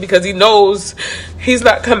crying because he knows he's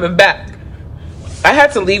not coming back. I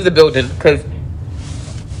had to leave the building because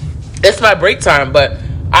it's my break time, but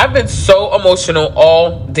I've been so emotional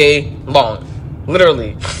all day long.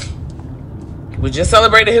 Literally. We just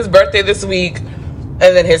celebrated his birthday this week, and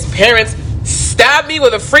then his parents stabbed me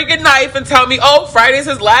with a freaking knife and tell me, oh, Friday's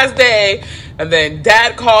his last day. And then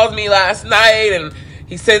dad calls me last night and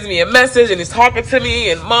he sends me a message and he's talking to me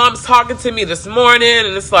and mom's talking to me this morning,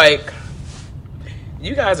 and it's like,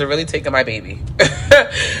 you guys are really taking my baby.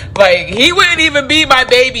 Like, he wouldn't even be my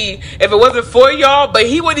baby if it wasn't for y'all, but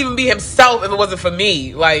he wouldn't even be himself if it wasn't for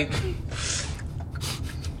me. Like,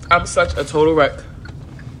 I'm such a total wreck.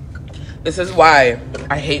 This is why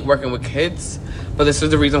I hate working with kids, but this is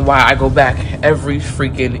the reason why I go back every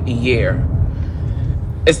freaking year.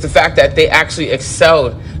 It's the fact that they actually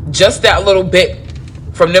excelled just that little bit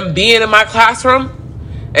from them being in my classroom.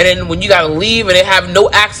 And then when you gotta leave and they have no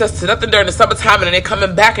access to nothing during the summertime, and then they're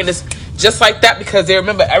coming back and it's just like that because they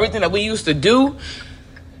remember everything that we used to do.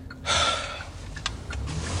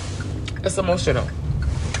 It's emotional.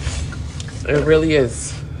 It really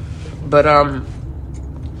is. But I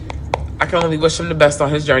can only wish him the best on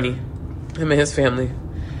his journey, him and his family.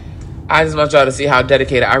 I just want y'all to see how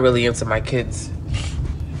dedicated I really am to my kids.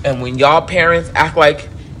 And when y'all parents act like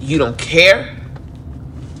you don't care,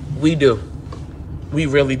 we do. We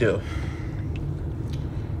really do.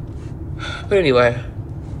 But anyway,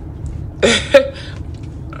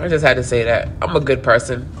 I just had to say that. I'm a good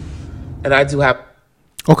person. And I do have...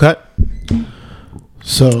 Okay.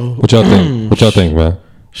 So What y'all think? What y'all think, man?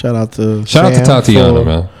 shout out to Shout out to Sam Tatiana, for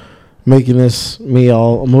man. making me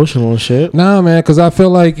all emotional and shit. Nah, man, because I feel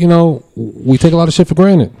like, we take a lot of shit for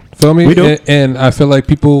granted. Feel me? We do. And I feel like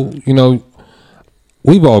people,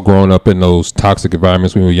 we've all grown up in those toxic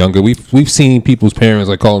environments when we were younger. We've seen people's parents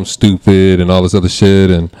like call them stupid and all this other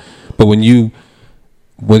shit. But when you're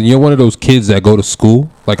one of those kids that go to school,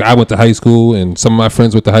 like I went to high school and some of my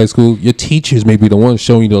friends went to high school, your teachers may be the ones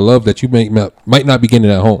showing you the love that you might not be getting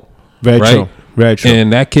at home. Very right? true. Very true.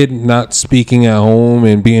 And that kid not speaking at home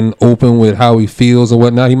and being open with how he feels and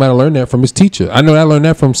whatnot, he might have learned that from his teacher. I know I learned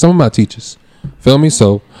that from some of my teachers. Feel me?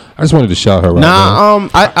 So I just wanted to shout her out. Nah,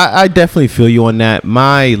 I definitely feel you on that.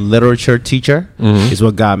 My literature teacher is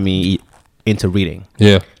what got me into reading.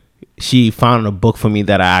 Yeah. She found a book for me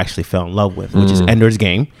that I actually fell in love with, which is Ender's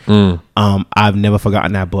Game. I've never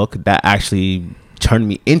forgotten that book. That actually turned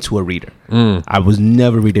me into a reader. I was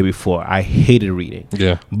never a reader before. I hated reading.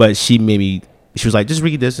 Yeah. But she was like, just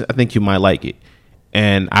read this. I think you might like it.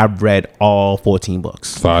 And I've read all 14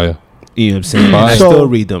 books. Fire. You know what I'm saying? And I So, still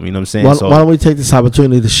read them. You know what I'm saying? Why don't we take this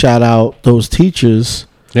opportunity to shout out those teachers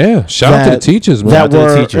Yeah. Shout out to the teachers, man. that out to the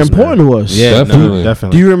were teachers, important man. to us? Yeah, Definitely.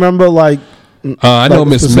 definitely. Do you remember like? I know like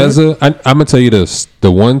Miss specific? Meza. I'm going to tell you this.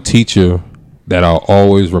 The one teacher that I'll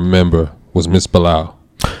always remember was Miss Bilal.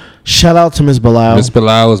 Shout out to Miss Bilal. Miss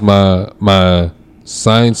Bilal was my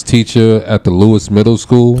science teacher at the Lewis Middle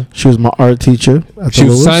School. She was my art teacher. At She the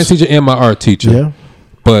was Lewis. science teacher and my art teacher. Yeah.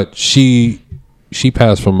 But she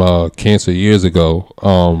passed from cancer years ago.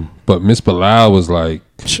 But Miss Bilal was like,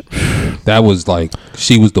 that was like,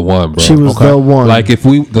 she was the one, bro. She was the one. Like if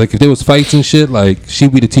there was fights and shit, like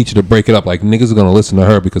she'd be the teacher to break it up. Like niggas are gonna listen to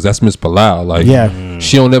her because that's Miss Bilal. Like Yeah.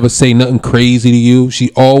 she don't ever say nothing crazy to you.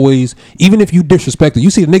 She always, even if you disrespect her,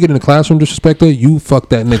 you see a nigga in the classroom disrespect her, you fuck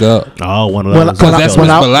that nigga up. Oh, one of When, those. when, that's I, when,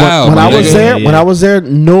 Miss I, Bilal, when, my I was nigga. there, Yeah, when yeah. I was there,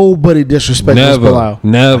 nobody disrespected Miss Bilal.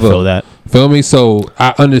 Never. I feel that. Feel me? So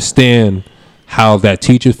I understand how that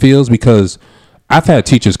teacher feels because I've had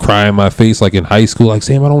teachers cry in my face like in high school, like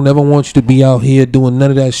Sam, I don't never want you to be out here doing none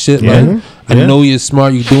of that shit. Yeah. Like I know you're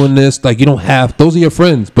smart, you're doing this. Like you don't have, those are your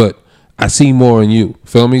friends, but I see more in you.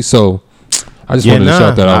 Feel me? So I just wanted to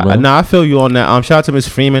shout that out, man. I feel you on that. Shout out to Miss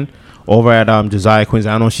Freeman over at Josiah Queens.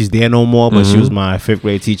 I don't know if she's there no more, but she was my 5th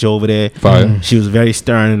grade teacher over there. Fire. She was very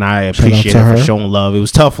stern, and I out appreciate to her for her. showing love. It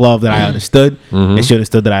was tough love that I understood, and she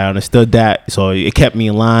understood that I understood that. So it kept me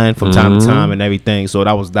in line from time to time and everything. So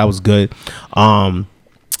that was good.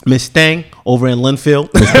 Miss Stang over in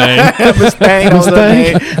Linfield. Miss Stang. Miss Stang, that was her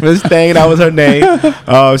name. Miss Stang, that was her name.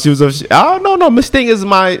 She was no, Miss Stang is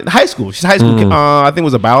my high school. She's high school. I think it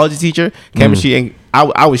was a biology teacher, chemistry, and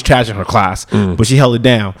I was trashing her class, but she held it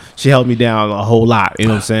down. She held me down a whole lot. You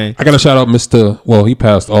know what I'm saying? I gotta shout out he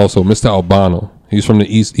passed also, Mr. Albano. He's from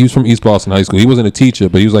he was from East Boston High School. He wasn't a teacher,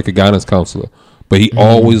 but he was like a guidance counselor. But he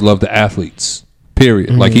always loved the athletes.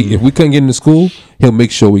 Period. Like if we couldn't get into school, he'll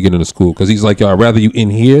make sure we get into school because he's like, yo, I'd rather you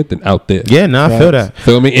in here than out there. Yeah, no, I feel that.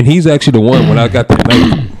 Feel me? And he's actually the one when I got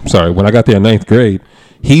there in ninth grade,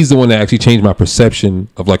 he's the one that actually changed my perception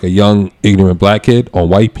of like a young, ignorant black kid on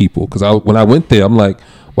white people. Because when I went there, I'm like,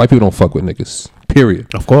 white people don't fuck with niggas.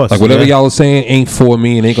 Period. Of course. Like whatever yeah. y'all are saying ain't for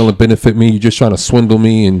me and ain't gonna benefit me. You're just trying to swindle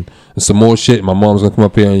me and some more shit. My mom's gonna come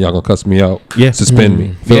up here and y'all gonna cuss me out. Yeah. Suspend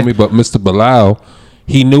me. Feel Yeah. me? But Mr. Bilal,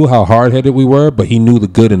 he knew how hard headed we were, but he knew the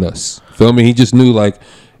good in us. Feel me? He just knew like,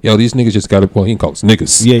 yo, these niggas just got to. Well, he can call us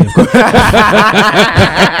niggas. Yeah, of course.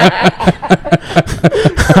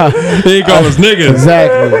 He call us niggas.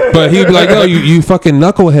 Exactly. But he'd be like, yo, you fucking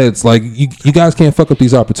knuckleheads. Like, you guys can't fuck up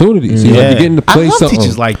these opportunities. You know, you're getting to I play love something.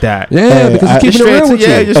 teachers like that. Yeah, Hey, because he's keeping it real with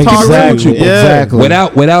you. just talk real with Exactly. you. Yeah. Exactly.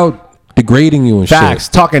 Without degrading you and Facts.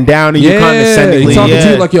 shit. Talking down to you Yeah, condescendingly. he's talking yeah.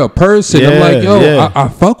 to you like you're a person. I'm Yeah, like, yo, yeah. I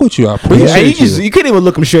fuck with you. I And appreciate you couldn't even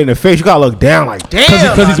look him straight in the face. You gotta look down like,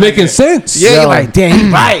 damn. Because he's making sense. Yeah, you're like, damn,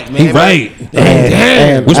 he right, man. He right.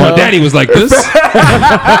 And, Wish my daddy was like this.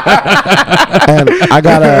 and I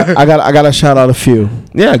gotta shout out a few.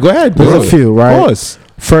 Yeah, go ahead. There's bro. a few, right? Of course.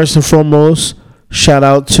 First and foremost, shout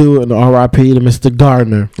out to an R.I.P. to Mr.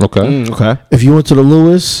 Gardner. Okay. Okay. If you went to the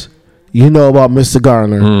Lewis, you know about Mr.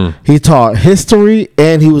 Gardner. He taught history,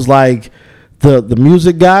 and he was like the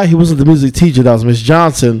music guy. He wasn't the music teacher. That was Miss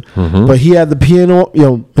Johnson, but he had the piano.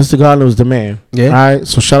 Mr. Gardner was the man. Yeah. All right.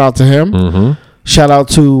 So shout out to him. Shout out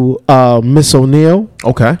to Miss O'Neill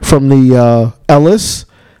Okay. from the Ellis.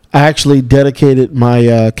 I actually dedicated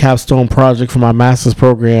my capstone project for my master's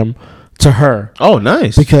program to her Oh,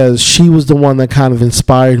 nice. because she was the one that kind of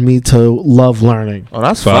inspired me to love learning. Oh,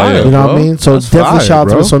 that's Fire. fire. You know bro. what I mean? So That's definitely fire, shout out to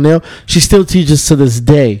bro. Miss O'Neill. She still teaches to this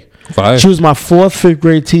day. Fire. She was my 4th, 5th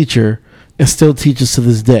grade teacher and still teaches to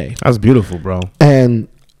this day. That's beautiful, bro. And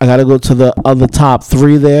I got to go to the other top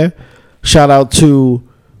 3 there. Shout out to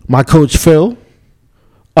my coach Phil.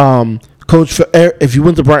 Coach Phil, if you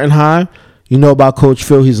went to Brighton High, you know about Coach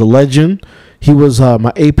Phil. He's a legend. He was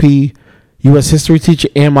my AP U.S. history teacher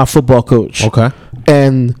and my football coach. Okay.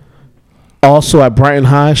 And also at Brighton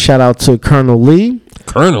High, shout out to Colonel Lee.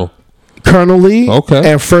 Colonel.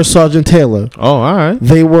 Okay. And First Sergeant Taylor. Oh, all right.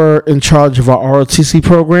 They were in charge of our ROTC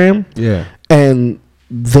program. Yeah. And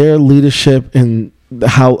their leadership and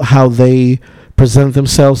how they present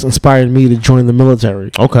themselves inspired me to join the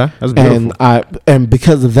military. Okay. That's beautiful. And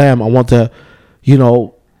because of them, I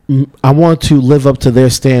want to live up to their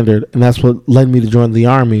standard, and that's what led me to join the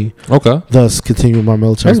Army. Okay. Thus, continue my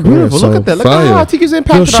military That's career. beautiful. So, Look at that. Look fire. at how our teachers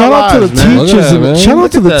impacted Yo, shout our out to the lives, man. Look at teachers. that, man. Shout out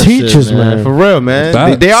Look to at the that shit, teachers, man. For real,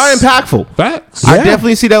 man. They are impactful. Facts. I Yeah.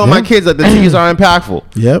 definitely see that with my kids. That the teachers are impactful.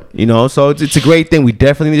 Yep. You know, so it's a great thing. We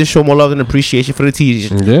definitely need to show more love and appreciation for the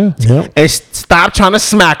teachers, Yeah. Yep. and stop trying to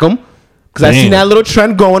smack them. Because I Damn. seen that little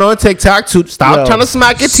trend going on TikTok too. Stop Yo. trying to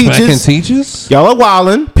smack your Smacking teachers. teachers? Y'all are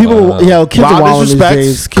wildin'. People, kids are Wild wild these disrespect.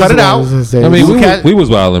 days. Cut Kids it are out. wild these days. I mean, Cat- we was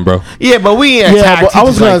wilding, bro. Yeah, but we ain't yeah, attack but I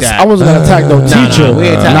was teachers gonna, like that. I wasn't gonna attack no teacher. Nah, we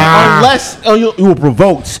ain't attack. Nah. Unless you were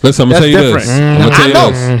provoked. Listen, I'm That's gonna tell you different. this. I'm gonna tell you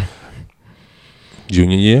I know. this.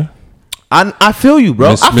 Junior year, I feel you,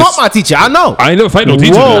 bro. Miss- I fought my teacher. I know. I ain't never fight no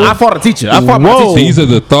teacher. Whoa. though. I fought a teacher. I fought my Whoa. teacher. These are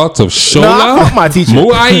the thoughts of Shola. I fought my teacher.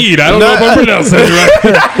 Mu'ayyid. I don't know if I'm pronouncing it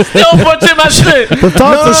right. Still butchering my shit. The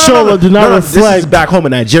thoughts of Shola do not This is reflect. back home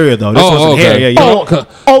in Nigeria, though. This Oh, wasn't okay. here. Yeah, Oh, okay.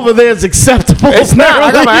 Over there is acceptable. It's not.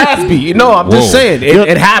 I got my ass beat. You know, I'm Whoa. just saying.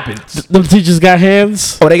 It happened. Them teachers got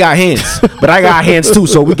hands. Oh, they got hands. But I got hands, too,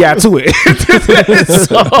 so we got to it.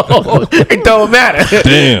 So, it don't matter.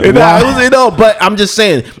 Damn. You know, but I'm just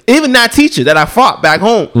saying, even that teacher that I fought back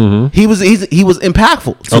home, he was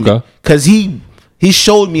impactful to me. Okay. Because he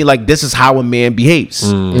showed me, like, this is how a man behaves.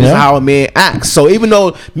 This is Yeah. how a man acts. So even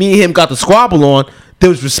though me and him got the squabble on, there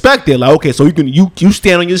was respect there. Like, okay, so you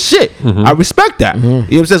stand on your shit. I respect that. You know what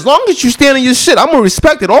I'm saying? As long as you stand on your shit, I'm gonna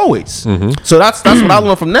respect it always. So that's what I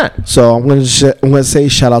learned from that. So I'm gonna say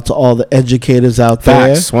shout out to all the educators out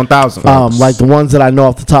Facts. there. 1,000. Like the ones that I know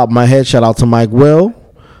off the top of my head. Shout out to Mike Will.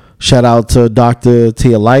 Shout out to Dr.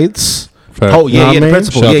 Tia Lights. Facts. Oh You know yeah, what I the mean?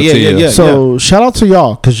 principal. Shout Yeah, out yeah, to yeah, Tia. yeah. So shout out to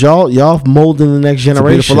y'all because y'all molding the next It's a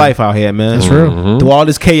generation. beautiful life out here, man. That's real. Through all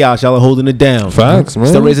this chaos, y'all are holding it down. Facts, man.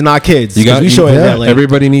 Still raising our kids. You got we show yeah, in LA.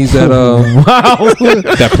 everybody needs that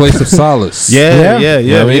that place of solace. Yeah, Yeah. yeah,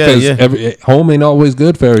 You know what I mean? yeah, 'Cause yeah. home ain't always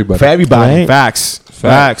good for everybody. For everybody. Right. Facts.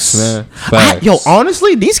 Facts. Man. Facts. Yo,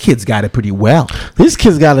 honestly, these kids got it pretty well. These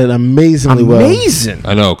kids got it amazingly well. Amazing.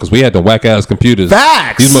 I know, because we had the whack ass computers.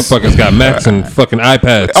 Facts. These motherfuckers got Macs and fucking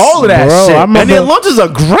iPads. All of that Bro, shit. I remember- And their lunches are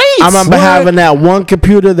great. I remember What? having that one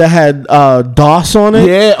computer that had DOS on it.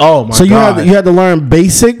 Yeah. Oh my So you god. had to learn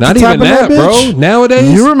basic. Not to type even in that, bro. bitch?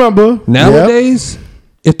 Nowadays, You remember? nowadays,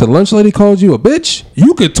 if the lunch lady called you a bitch,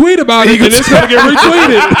 you could tweet about it and it's gonna get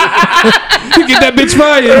retweeted. You get that bitch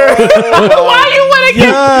fired. Why you want to get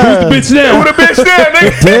Yeah. Who's the bitch now? the bitch there,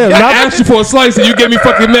 nigga? Damn, I not, asked you for a slice and you gave me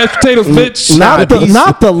fucking mashed potatoes, bitch.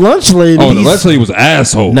 not the lunch lady. Oh, the lunch lady was an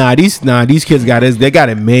asshole. Nah, these kids got it. They got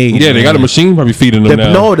it made. Yeah, they got a man. machine probably feeding them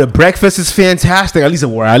now. No, the breakfast is fantastic. At least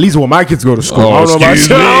when my kids go to school. Oh, I don't know about excuse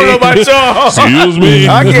y'all. me. I don't know about y'all. Excuse me.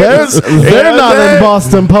 I They're, guess they're not in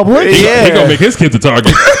Boston Public. Yeah. He gonna make his kids a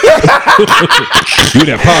target. You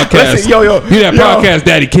that podcast. Listen, yo. You that podcast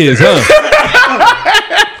daddy kids, huh?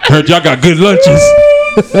 Heard y'all got good lunches.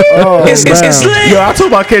 Oh, man. Yo, I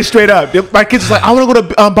told my kids straight up. My kids was like, I want to go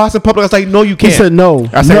to Boston Public. I was like, no, you He can't. said no.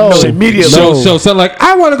 I said no, no. immediately. So son like,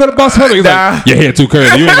 I want to go to Boston Public. He's Nah. like, your hair too curly.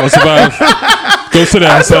 You ain't gonna survive. Go sit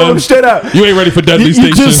down, I told son. him straight up. You ain't ready for Dudley You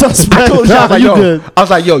Station. just suspect. I told you, I was like, you yo, good. I was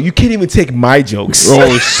like, yo, you can't even take my jokes.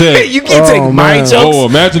 Oh shit. You can't Oh, take my man. jokes. Oh,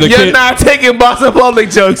 imagine the You're kid. not taking Boston Public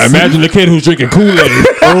jokes. Imagine the kid who's drinking Kool-Aid.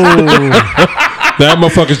 That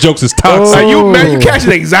motherfucker's jokes is toxic. Are you man? You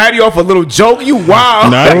catching anxiety off a little joke? You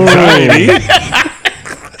wild. Not anxiety.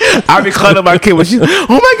 I be calling my kid when she's, oh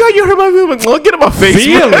my god, you hurt my feelings. Oh, get in my face.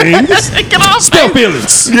 man. Feelings. Get off. Spell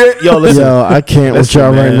feelings. Yeah, yo, listen. Yo, I can't with Listen, y'all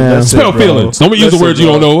right man, now. listen. Spell bro. feelings. Don't use the Listen, words you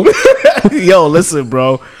bro. don't know. Yo, listen,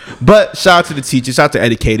 bro. But shout out to the teachers, shout out to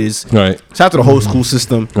educators, Right. shout out to the whole school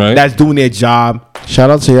system Right. that's doing their job. Shout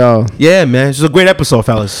out to y'all. Yeah, man, this was a great episode,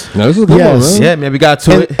 fellas. Now this is a good Yes. one, man. Yeah, man, we got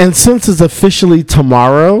to it And since it's officially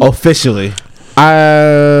tomorrow, officially.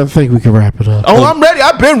 I think we can wrap it up. Oh, I'm ready.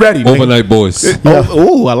 I've been ready. nigga. Overnight Boys.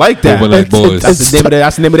 Oh, I like that. Overnight Boys. That's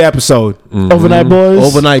the name of the episode. Overnight Boys.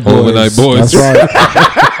 Overnight Boys. Overnight Boys. That's right.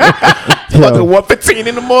 Fucking Yo, 1:15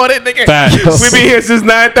 in the morning, nigga. Facts. We been here since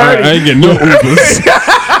 9:30. I ain't getting no Ubers.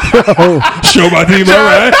 Show my team, all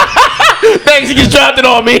right? Thanks, you just dropped it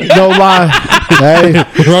on me. no lie. Hey,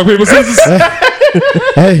 Rock, paper, scissors.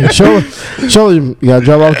 hey, show you gotta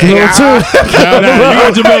drop off Jamila too. Nah, you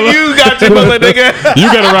got Jamila. You got Jamila, nigga. You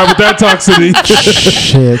gotta ride with that toxicity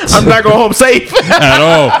Shit. I'm not going home safe. at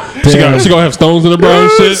all. She gonna have stones in the bro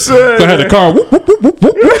and shit. Son. Gonna have the car. Whoop, whoop, whoop, whoop,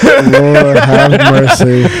 whoop. Lord have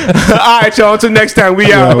mercy. All right, y'all. Until next time,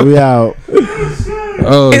 we out. Yeah, we out.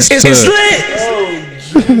 Oh, It's lit.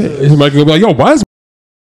 Mike gonna be like, yo, why is